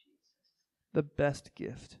 The best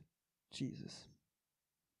gift, Jesus.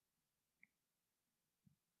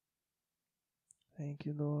 Thank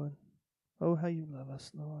you, Lord. Oh, how you love us,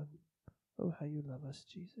 Lord. Oh, how you love us,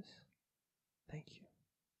 Jesus. Thank you.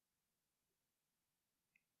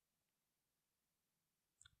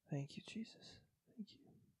 Thank you, Jesus. Thank you.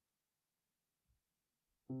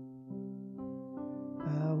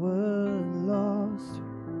 I was lost.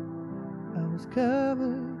 I was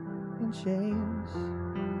covered in chains.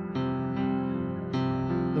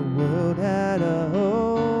 The world had a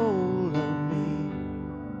hold on me.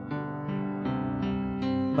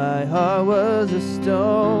 My heart was a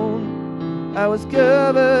stone. I was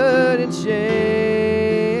covered in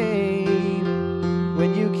shame.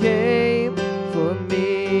 When you came for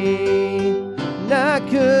me, and I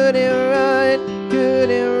couldn't run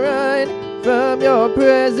from your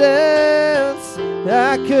presence.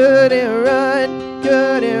 I couldn't run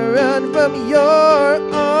from your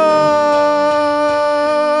arms.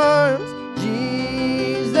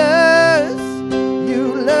 Jesus,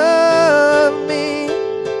 you love me,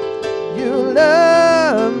 you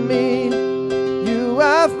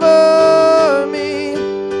are for me.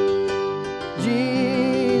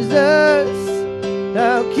 Jesus,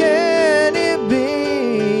 how can it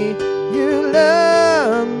be? You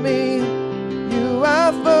love me, you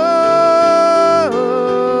are for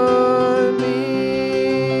me.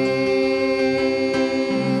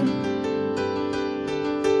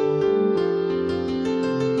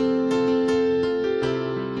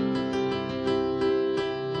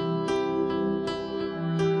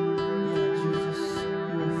 Yeah, Jesus,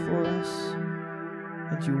 you are for us,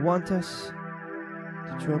 and you want us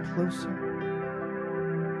to draw closer.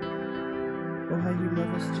 Oh, how you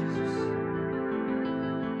love us, Jesus.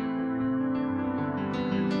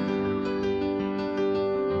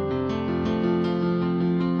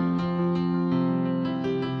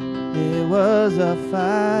 There was a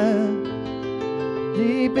fire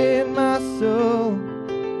deep in my soul,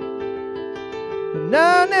 and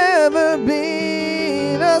I'll never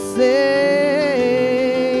be the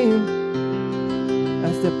same.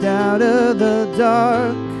 I stepped out of the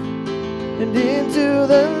dark and into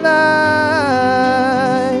the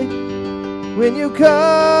light. When you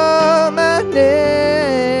call my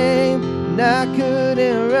name, and I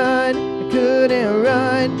couldn't run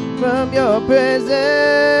from your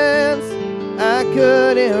presence. I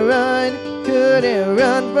couldn't run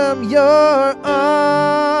from your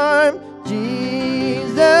arm.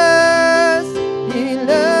 Jesus, he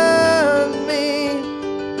loved me,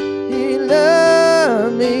 he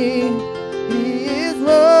is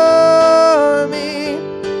for me.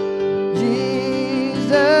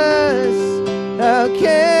 Jesus, how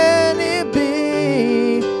can it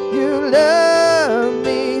be? You love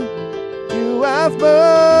me, you are for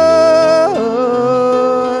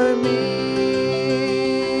me.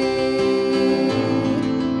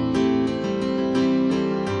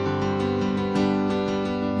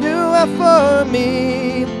 You are for me.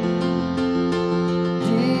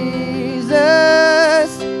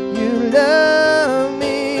 Jesus, you love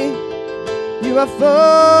me, you are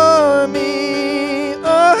for me.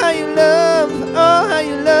 Oh, how you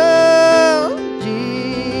love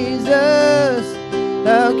Jesus.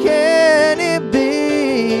 How can it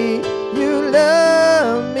be? You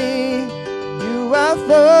love me, you are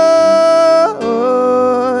for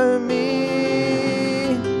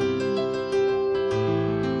me.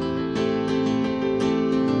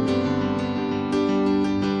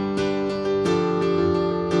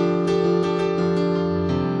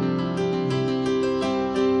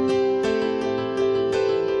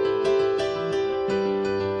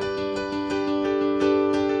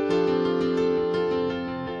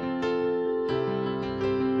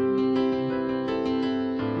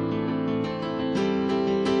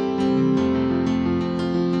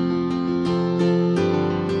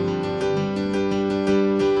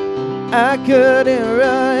 I couldn't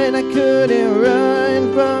run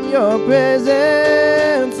from your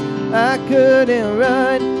presence. I couldn't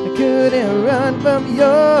run from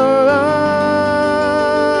your arms.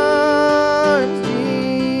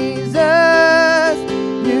 Jesus,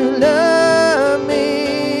 you love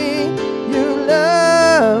me,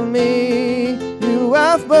 you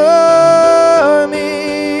are for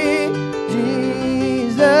me.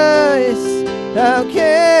 Jesus, how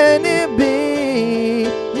can it be?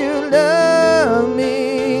 You love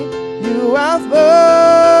me, you are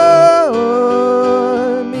for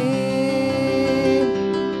me.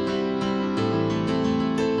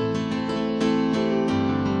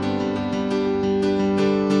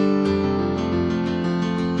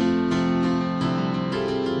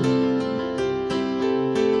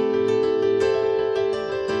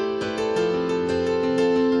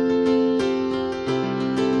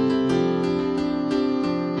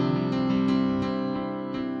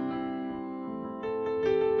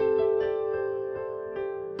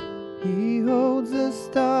 He holds the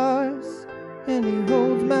stars and he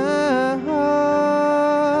holds my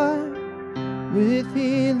heart. With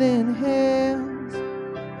healing hands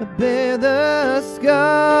I bear the scars.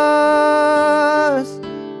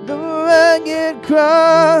 The rugged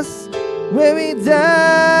cross where he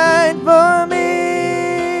died for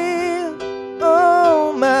me.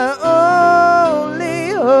 Oh, my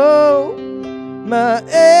only hope, my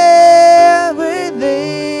everything.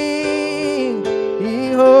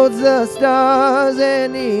 He holds the stars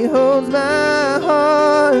and he holds my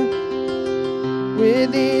heart.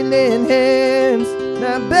 With healing hands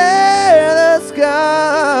I bear the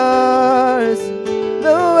scars.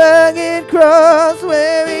 The rugged cross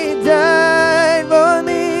where he died for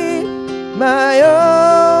me. My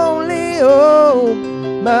only hope,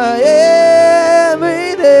 my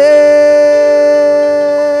everything.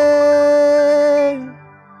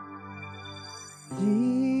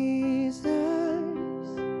 Jesus,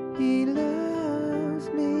 he loves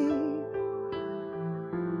me.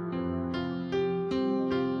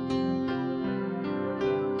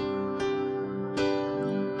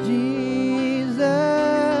 Jesus,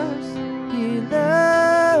 he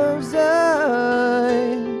loves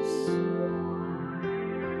us.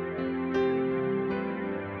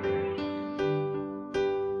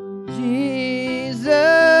 Jesus,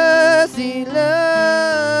 he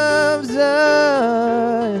loves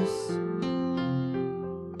us.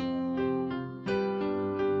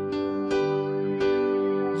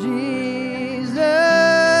 Jesus,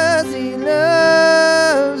 he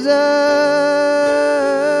loves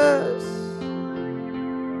us.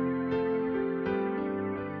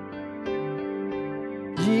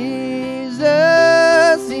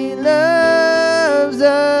 Jesus, he loves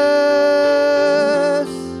us.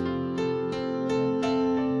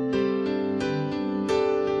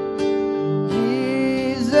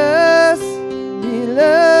 Jesus, he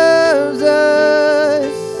loves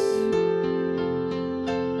us.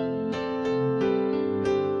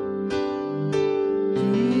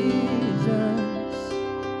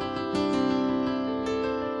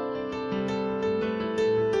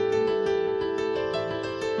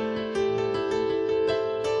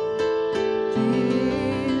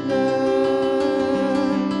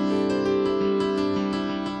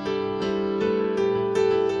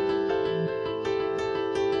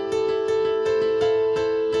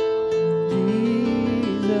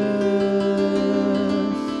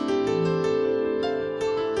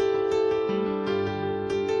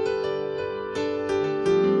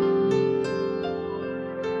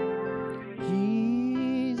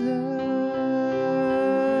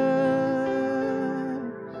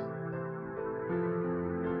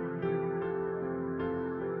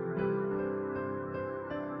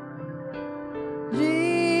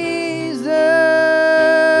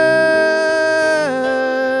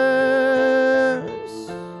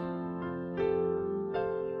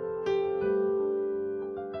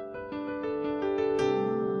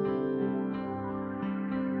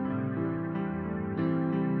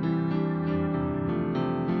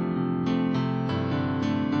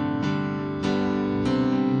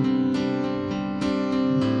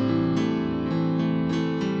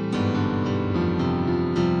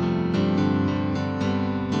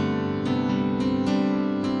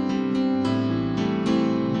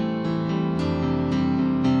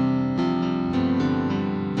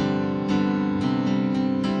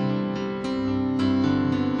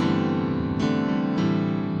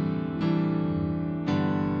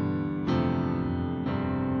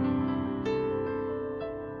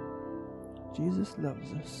 Jesus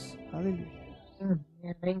loves us. Hallelujah.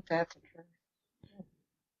 Yeah, ain't that the truth?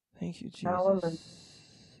 Thank you, Jesus. Hallelujah.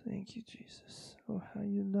 Thank you, Jesus. Oh, how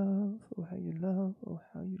you love. Oh, how you love. Oh,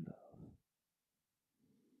 how you love.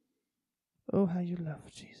 Oh, how you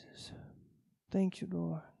love, Jesus. Thank you,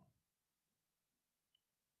 Lord.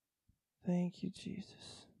 Thank you,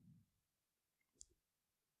 Jesus.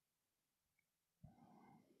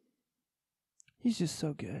 He's just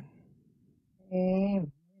so good.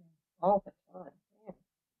 Amen. All the time. Yeah.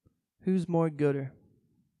 Who's more gooder?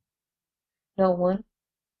 No one.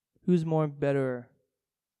 Who's more betterer?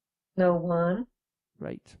 No one.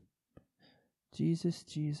 Right. Jesus,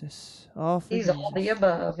 Jesus. All for He's Jesus. all the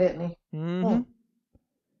above, isn't he? Mm-hmm.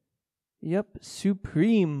 Yep.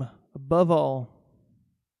 Supreme above all.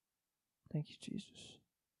 Thank you, Jesus.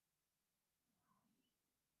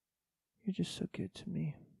 You're just so good to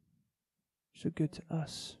me. So good to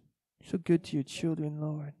us. So good to your children,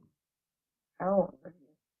 Lord. Hallelujah.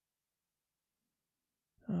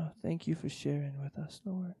 Oh, thank you for sharing with us,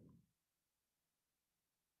 Lord.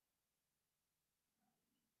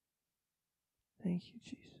 Thank you,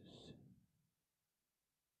 Jesus.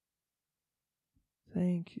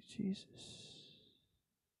 Thank you, Jesus.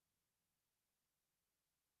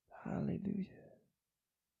 Hallelujah.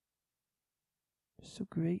 You're so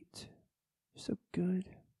great. You're so good.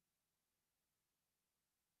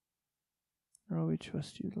 Oh, we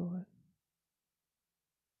trust you, Lord.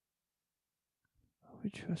 Oh, we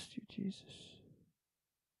trust you, Jesus.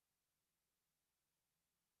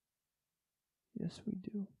 Yes, we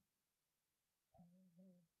do.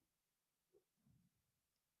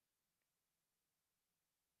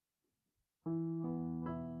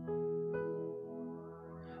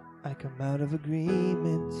 I come out of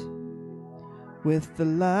agreement with the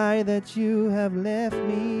lie that you have left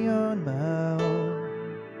me on my own.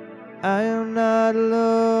 I am not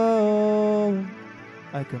alone.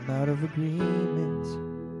 I come out of agreement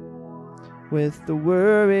with the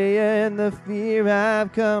worry and the fear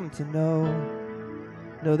I've come to know.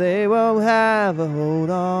 No, they won't have a hold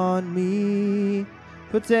on me.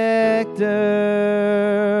 Protector,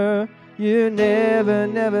 you never,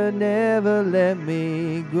 never, never let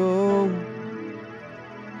me go.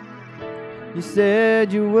 You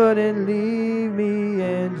said you wouldn't leave me,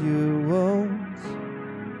 and you won't.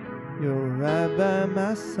 You're right by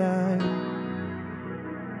my side.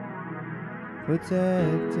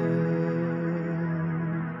 Protector.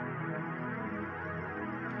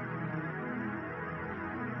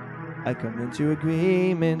 I come into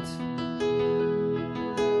agreement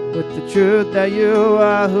with the truth that you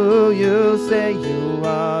are who you say you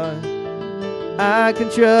are. I can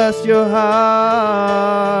trust your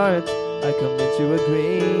heart. I come into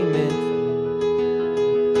agreement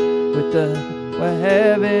with what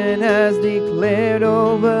heaven has declared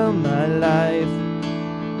over my life.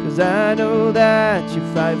 'Cause I know that you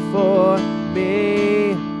fight for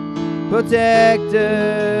me. Protector,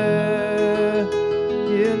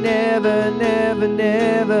 you never, never,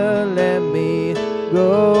 never let me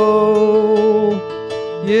go.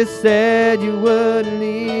 You said you wouldn't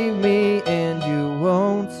leave me, and you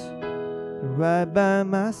won't. You're right by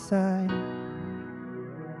my side.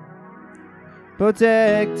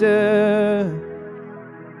 Protector,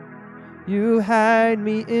 you hide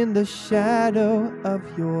me in the shadow of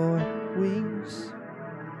your wings.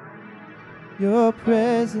 Your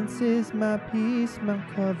presence is my peace, my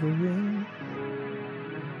covering,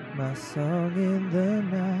 my song in the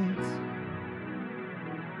night.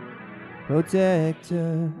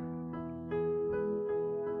 Protector,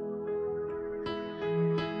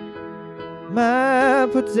 my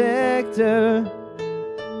protector.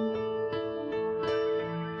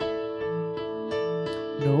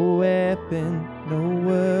 No weapon, no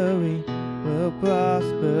worry will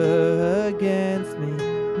prosper against me.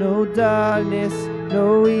 No darkness,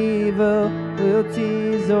 no evil will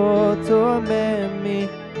tease or torment me.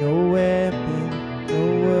 No weapon, no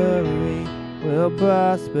worry will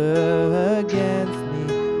prosper against me.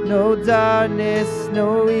 No darkness,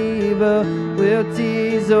 no evil will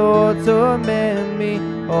tease or torment me.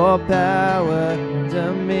 All power,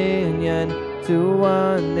 dominion, to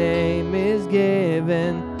one name is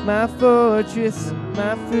given. My fortress,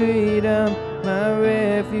 my freedom, my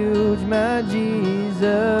refuge, my Jesus.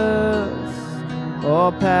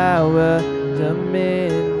 All power,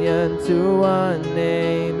 dominion, to one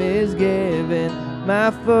name is given.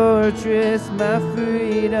 My fortress, my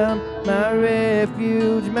freedom, my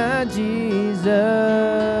refuge, my Jesus.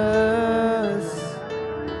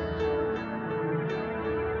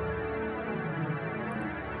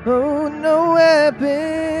 Oh, no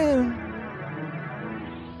weapon,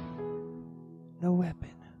 no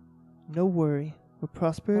weapon, no worry will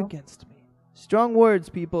prosper against me. Strong words,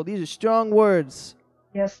 people. These are strong words.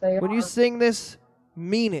 Yes, they When are. you sing this,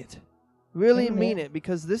 mean it. Really Amen. mean it,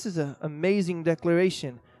 because this is an amazing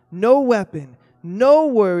declaration. No weapon, no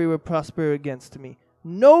worry will prosper against me.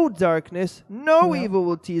 No darkness, no Yeah. evil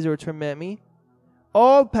will tease or torment me.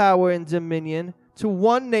 All power and dominion to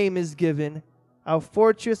one name is given, our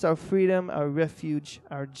fortress, our freedom, our refuge,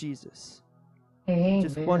 our Jesus.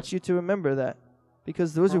 Just Amen. want you to remember that,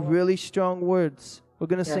 because those are really strong words. We're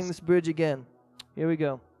going to sing Yes. this bridge again. Here we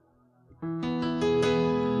go.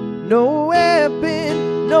 No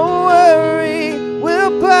weapon, no worry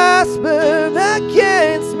will prosper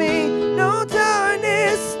against me. No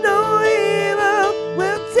darkness, no evil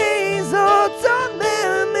will tease or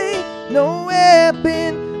torment me. No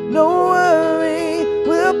weapon, no worry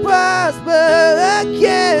will prosper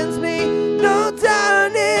against me. No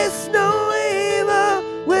darkness, no evil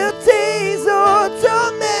will tease or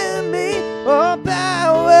torment me. All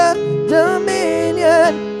power,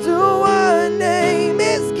 dominion to one name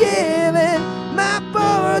is given. My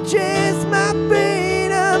fortress, my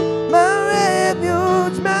freedom, my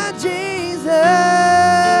refuge, my Jesus.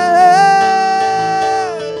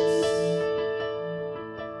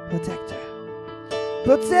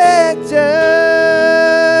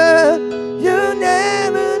 Protector, you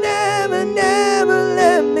never, never, never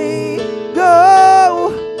let me go.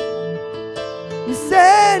 You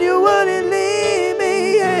said you wouldn't leave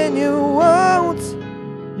me, and you won't.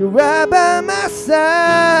 You're right by my side.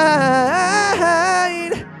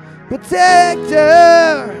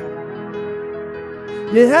 Protector,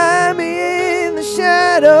 you hide me in the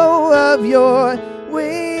shadow of your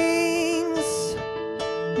wings.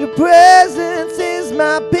 Your presence is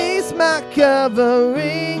my peace, my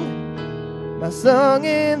covering, my song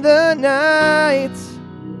in the night,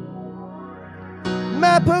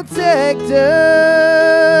 my protector,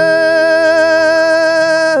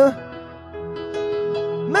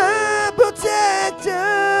 my protector.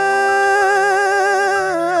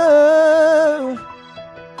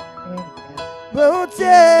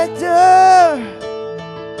 Protector.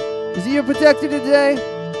 Is he your protector today?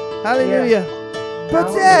 Hallelujah.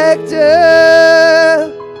 Protector.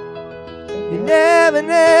 You never,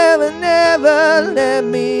 never, never let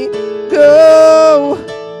me go.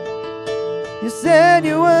 You said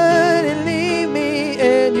you wouldn't leave me,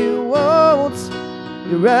 and you won't.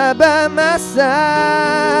 You're right by my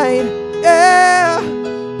side. Yeah.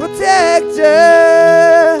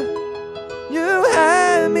 Protector. You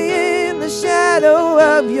hide me in the shadow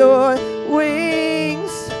of your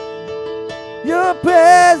wings. Your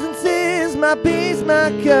presence is my peace,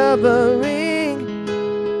 my covering,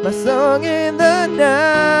 my song in the night.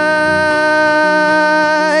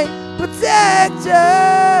 Protector,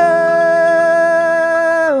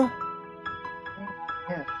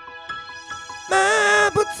 my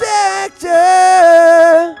protector.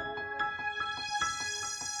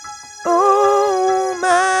 Oh,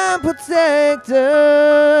 my protector,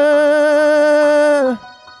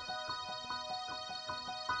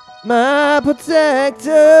 my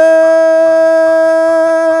protector.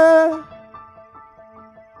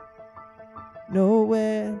 No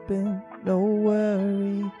weapon, no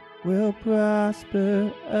worry will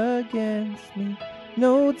prosper against me.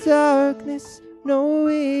 No darkness, no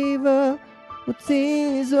evil will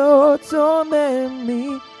tease or torment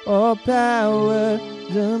me. All power,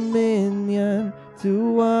 dominion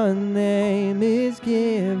to one name is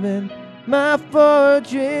given. My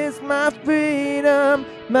fortress, my freedom,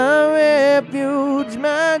 my refuge,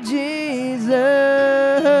 my Jesus.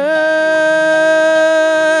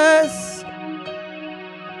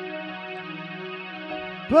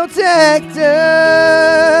 Protector,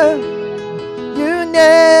 you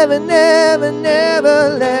never, never, never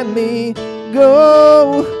let me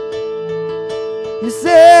go. You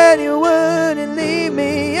said you wouldn't leave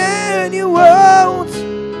me, and you won't.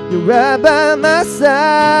 You're right by my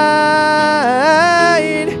side.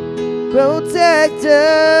 Protector,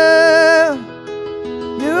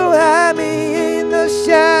 you hide me in the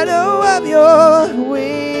shadow of your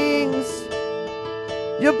wings.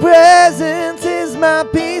 Your presence is my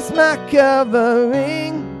peace, my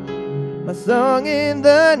covering, my song in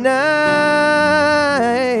the night.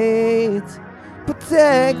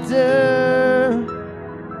 Protector,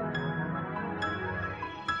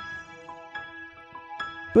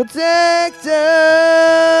 protector,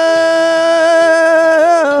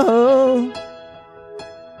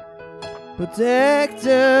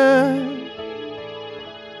 protector,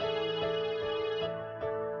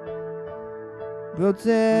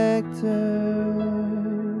 protector.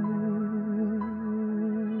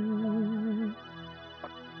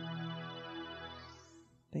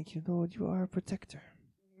 Thank you, Lord. You are our protector.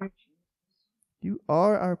 You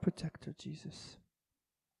are our protector, Jesus.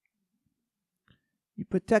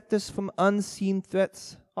 protect us from unseen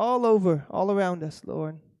threats all over, all around us,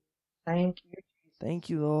 Lord. Thank you. Thank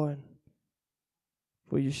you, Lord,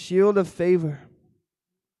 for your shield of favor.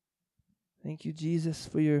 Thank you, Jesus,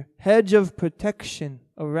 for your hedge of protection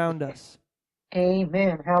around us.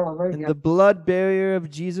 Amen. Hallelujah. And the blood barrier of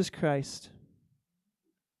Jesus Christ.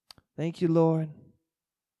 Thank you, Lord.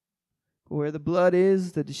 For where the blood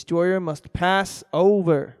is, the destroyer must pass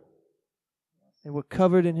over. And we're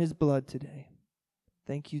covered in his blood today.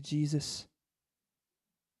 Thank you, Jesus.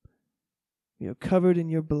 We are covered in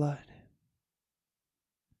your blood.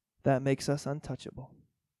 That makes us untouchable.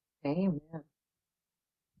 Amen.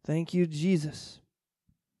 Thank you, Jesus.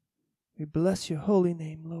 We bless your holy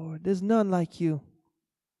name, Lord. There's none like you.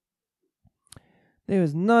 There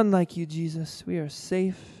is none like you, Jesus. We are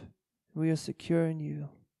safe. We are secure in you.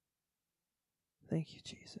 Thank you,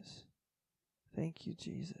 Jesus. Thank you,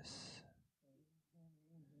 Jesus.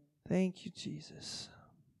 Thank you, Jesus.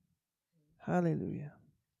 Hallelujah.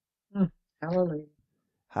 Hallelujah.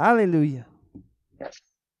 Hallelujah. Yes.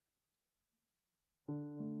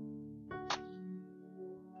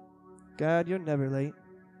 God, you're never late.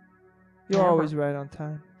 You're Never. always right on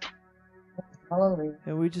time. Hallelujah.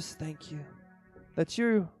 And we just thank you that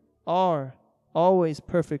you are always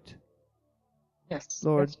perfect. Yes.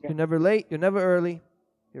 Lord, Yes, you're never late. You're never early.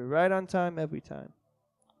 You're right on time every time.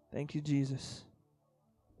 Thank you, Jesus.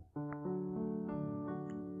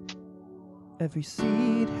 Every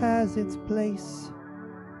seed has its place,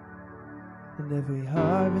 and every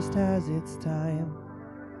harvest has its time.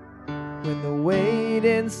 When the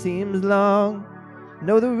waiting seems long,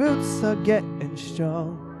 know the roots are getting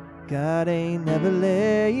strong. God ain't never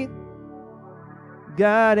late.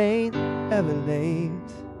 God ain't ever late.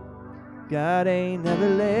 God ain't never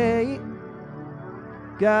late.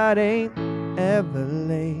 God ain't ever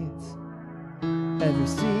late. Every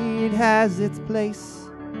seed has its place,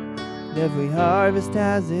 and every harvest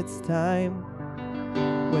has its time.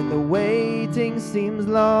 When the waiting seems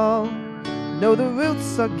long, know the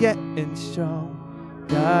roots are getting strong.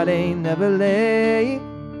 God ain't never late.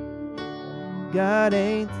 God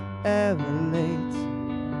ain't ever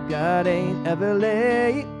late. God ain't ever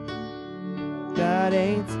late. God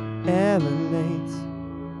ain't ever late.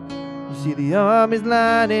 You see the armies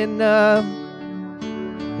lining up,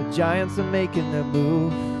 the giants are making their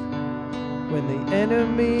move. When the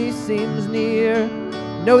enemy seems near,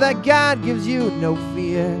 know that God gives you no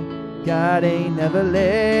fear. God ain't never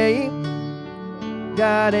late.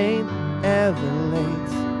 God ain't ever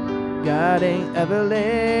late. God ain't ever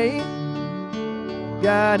late.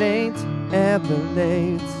 God ain't ever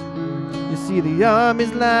late. You see the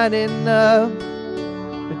armies lining up,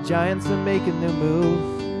 the giants are making their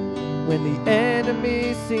move. When the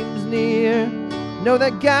enemy seems near, know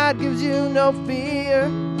that God gives you no fear.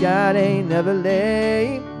 God ain't never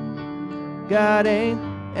late. God ain't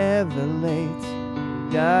ever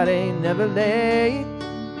late. God ain't never late.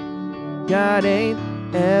 God ain't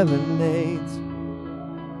ever late.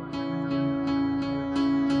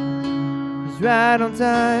 He's right on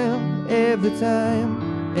time, every time.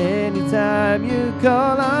 Anytime you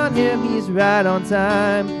call on him, he's right on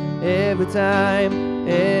time, every time.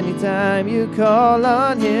 Anytime you call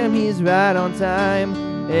on him, he's right on time,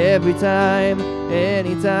 every time.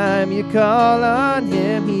 Anytime you call on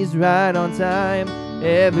him, he's right on time,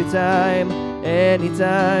 every time.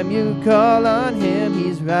 Anytime you call on him,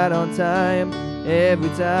 he's right on time, every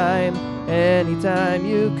time. Anytime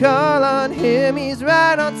you call on him, he's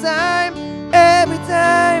right on time, every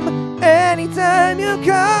time. Anytime you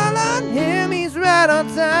call on him, he's right on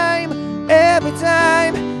time, every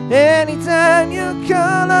time. Anytime you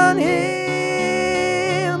call on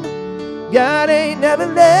him, God ain't never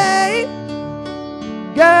late.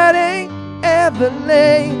 God ain't ever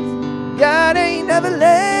late. God ain't never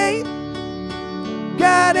late.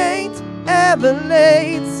 God ain't ever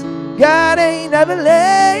late. God ain't ever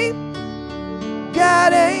late.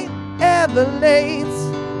 God ain't ever late.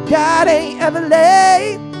 God ain't ever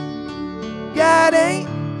late. God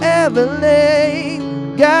ain't ever late.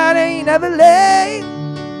 God ain't ever late.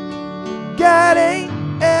 God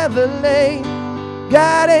ain't ever late.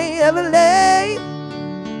 God ain't ever late.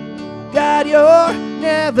 God, you're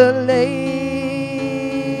never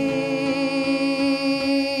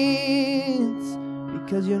late.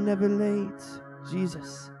 Because you're never late,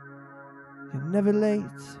 Jesus. You're never late.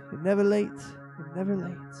 You're never late. You're never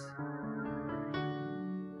late.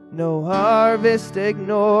 No harvest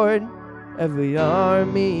ignored, every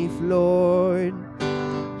army floored.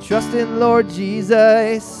 Trust in Lord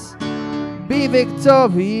Jesus, be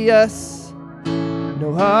victorious.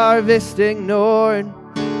 No harvest ignored,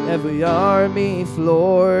 every army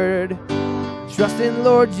floored. Trust in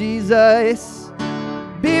Lord Jesus.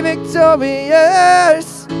 Be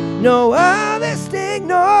victorious. No harvest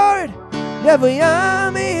ignored. Every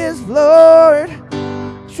army is floored.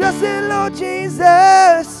 Trust in Lord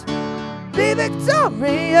Jesus. Be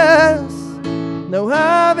victorious. No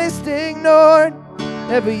harvest ignored.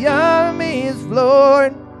 Every army is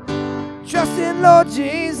floored. Trust in Lord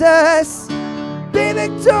Jesus. Be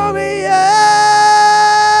victorious.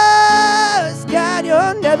 God,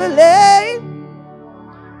 you're never late.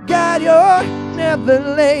 God, you're never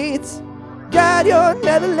late. God, you're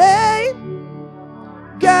never late.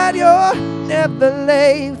 God, you're never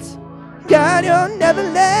late. God, you're never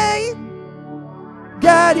late.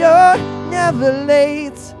 God, you're never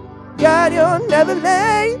late. God, you're never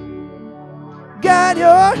late. God,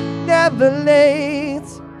 you're never late.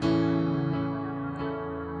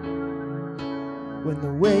 When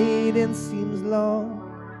the waiting seems long,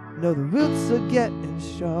 know the roots are getting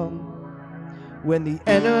strong. When the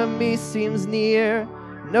enemy seems near,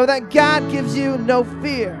 know that God gives you no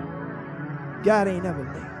fear. God ain't ever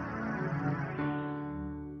late.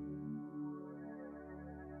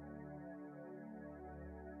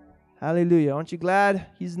 Hallelujah. Aren't you glad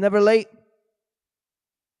He's never late?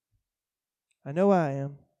 I know I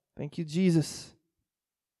am. Thank you, Jesus.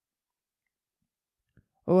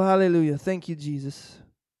 Oh, hallelujah. Thank you, Jesus.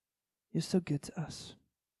 You're so good to us.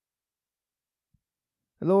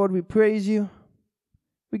 Lord, we praise you.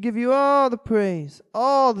 We give you all the praise,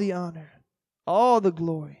 all the honor, all the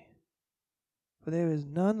glory. For there is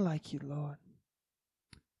none like you, Lord.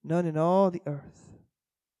 None in all the earth.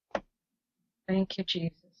 Thank you,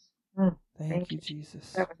 Jesus. Thank you,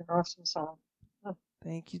 Jesus. That was an awesome song.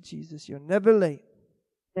 Thank you, Jesus. You're never late.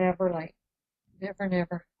 Never late. Never,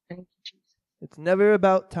 never. Thank you, Jesus. It's never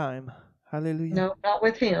about time. Hallelujah. No, not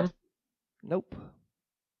with Him. Nope.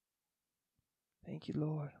 Thank you,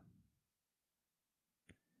 Lord.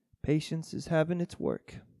 Patience is having its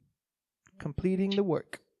work, completing the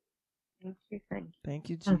work. Thank you, thank you. Thank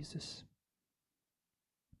you, Jesus.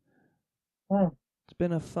 Mm. It's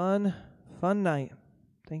been a fun night.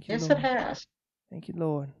 Thank you, Yes, Lord. it has. Thank you,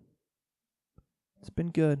 Lord. It's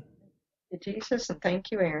been good. Thank you, Jesus, and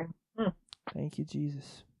thank you, Aaron. Thank you,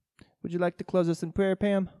 Jesus. Would you like to close us in prayer,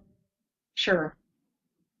 Pam? Sure.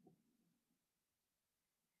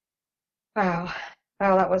 Wow.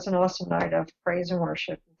 Wow, that was an awesome night of praise and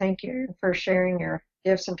worship. Thank you for sharing your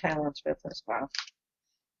gifts and talents with us. Wow.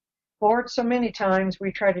 Lord, so many times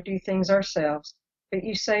we try to do things ourselves, but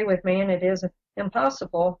you say with man it is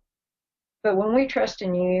impossible. But when we trust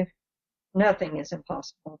in you, nothing is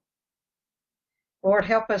impossible. Lord,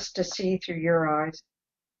 help us to see through your eyes.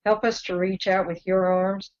 Help us to reach out with your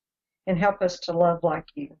arms, and help us to love like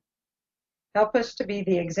you. Help us to be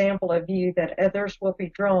the example of you that others will be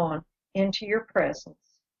drawn into your presence.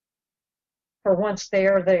 For once they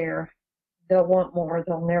are there, they'll want more.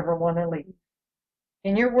 They'll never want to leave.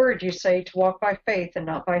 In your word, you say to walk by faith and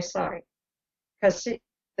not by sight. Because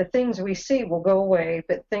the things we see will go away,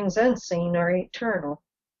 but things unseen are eternal.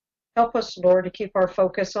 Help us, Lord, to keep our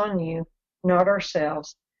focus on you, not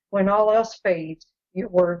ourselves. When all else fades, your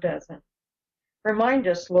word doesn't. Remind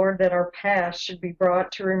us, Lord, that our past should be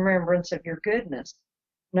brought to remembrance of your goodness,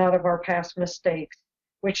 not of our past mistakes,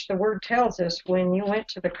 which the word tells us when you went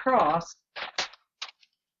to the cross,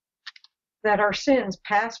 that our sins,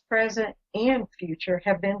 past, present, and future,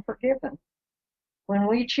 have been forgiven. When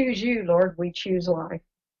we choose you, Lord, we choose life.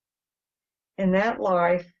 And that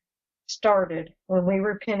life started when we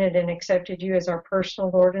repented and accepted you as our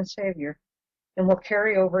personal Lord and Savior, and will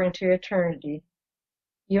carry over into eternity.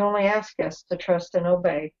 You only ask us to trust and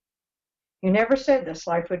obey. You never said this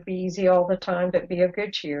life would be easy all the time, but be of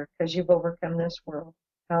good cheer, because you've overcome this world.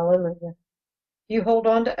 Hallelujah. You hold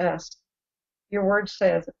on to us. Your word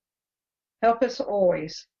says, help us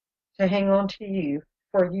always to hang on to you,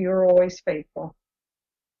 for you are always faithful.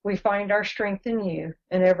 We find our strength in you,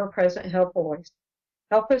 and ever-present help always.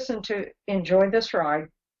 Help us to enjoy this ride,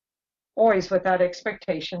 always without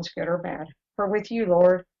expectations, good or bad. For with you,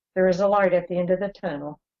 Lord, there is a light at the end of the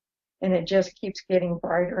tunnel, and it just keeps getting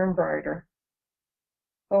brighter and brighter.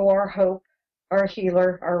 Oh, our hope, our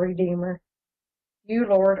healer, our redeemer. You,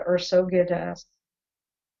 Lord, are so good to us.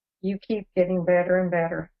 You keep getting better and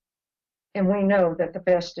better, and we know that the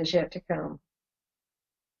best is yet to come.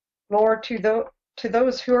 Lord, to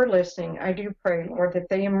those who are listening, I do pray, Lord, that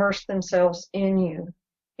they immerse themselves in you,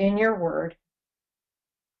 in your word,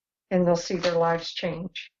 and they'll see their lives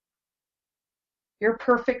change. Your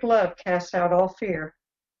perfect love casts out all fear.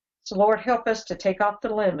 So, Lord, help us to take off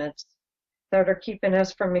the limits that are keeping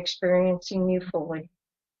us from experiencing you fully.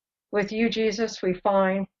 With you, Jesus, we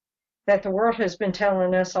find that the world has been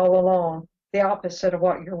telling us all along the opposite of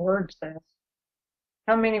what your word says.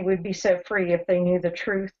 How many would be set free if they knew the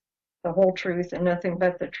truth, the whole truth, and nothing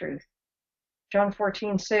but the truth? John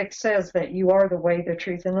 14:6 says that you are the way, the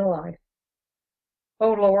truth, and the life.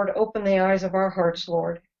 Oh Lord, open the eyes of our hearts,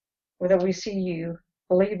 Lord, that we see you,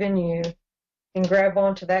 believe in you, and grab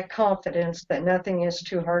onto that confidence that nothing is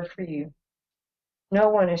too hard for you. No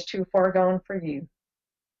one is too far gone for you.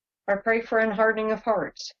 I pray for unhardening of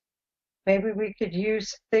hearts. Maybe we could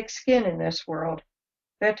use thick skin in this world,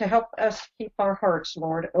 but to help us keep our hearts,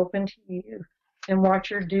 Lord, open to you and what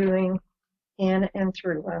you're doing in and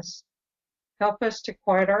through us. Help us to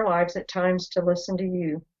quiet our lives at times to listen to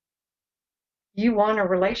you. You want a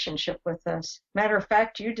relationship with us. Matter of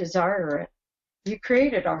fact, you desire it. You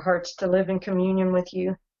created our hearts to live in communion with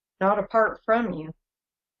you, not apart from you.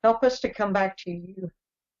 Help us to come back to you.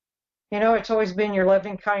 You know, it's always been your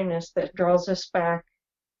loving kindness that draws us back.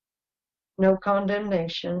 No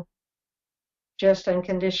condemnation, just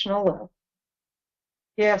unconditional love.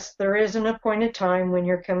 Yes, there is an appointed time when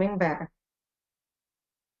you're coming back.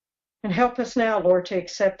 And help us now, Lord, to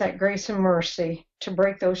accept that grace and mercy to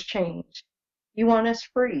break those chains. You want us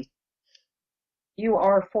free. You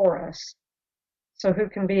are for us. So who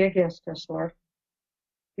can be against us, Lord?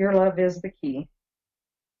 Your love is the key.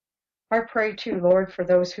 I pray too, Lord, for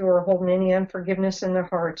those who are holding any unforgiveness in their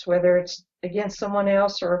hearts, whether it's against someone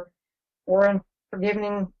else or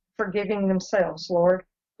forgiving themselves, Lord.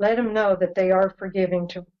 Let them know that they are forgiving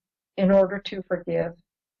in order to forgive,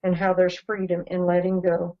 and how there's freedom in letting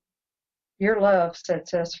go. Your love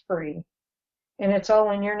sets us free. And it's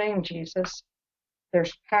all in your name, Jesus.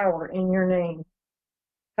 There's power in your name.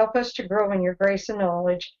 Help us to grow in your grace and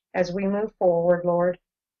knowledge as we move forward, Lord.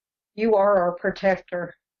 You are our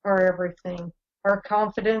protector, our everything, our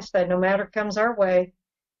confidence that no matter comes our way,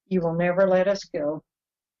 you will never let us go.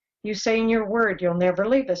 You say in your word you'll never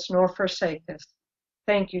leave us nor forsake us.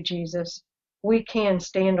 Thank you, Jesus. We can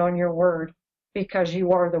stand on your word because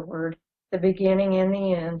you are the word, the beginning and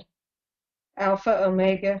the end, Alpha,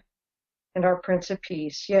 Omega, and our Prince of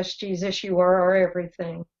Peace. Yes, Jesus, you are our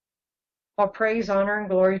everything. All praise, honor, and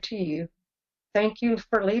glory to you. Thank you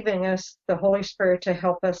for leaving us the Holy Spirit to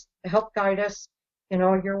help guide us in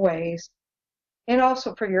all your ways, and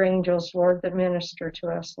also for your angels, Lord, that minister to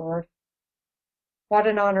us, Lord. What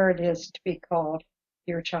an honor it is to be called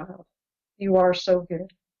your child. You are so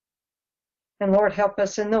good. And Lord, help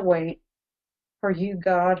us in the wait, for you,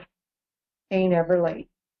 God, ain't ever late.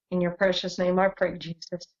 In your precious name I pray,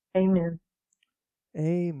 Jesus. Amen.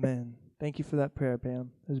 Amen. Thank you for that prayer,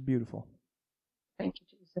 Pam. It was beautiful. Thank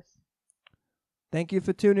you, Jesus. Thank you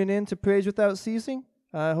for tuning in to Praise Without Ceasing.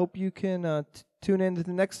 I hope you can tune in to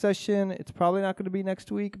the next session. It's probably not going to be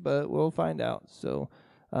next week, but we'll find out. So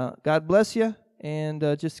God bless you, and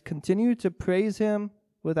just continue to praise him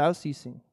without ceasing.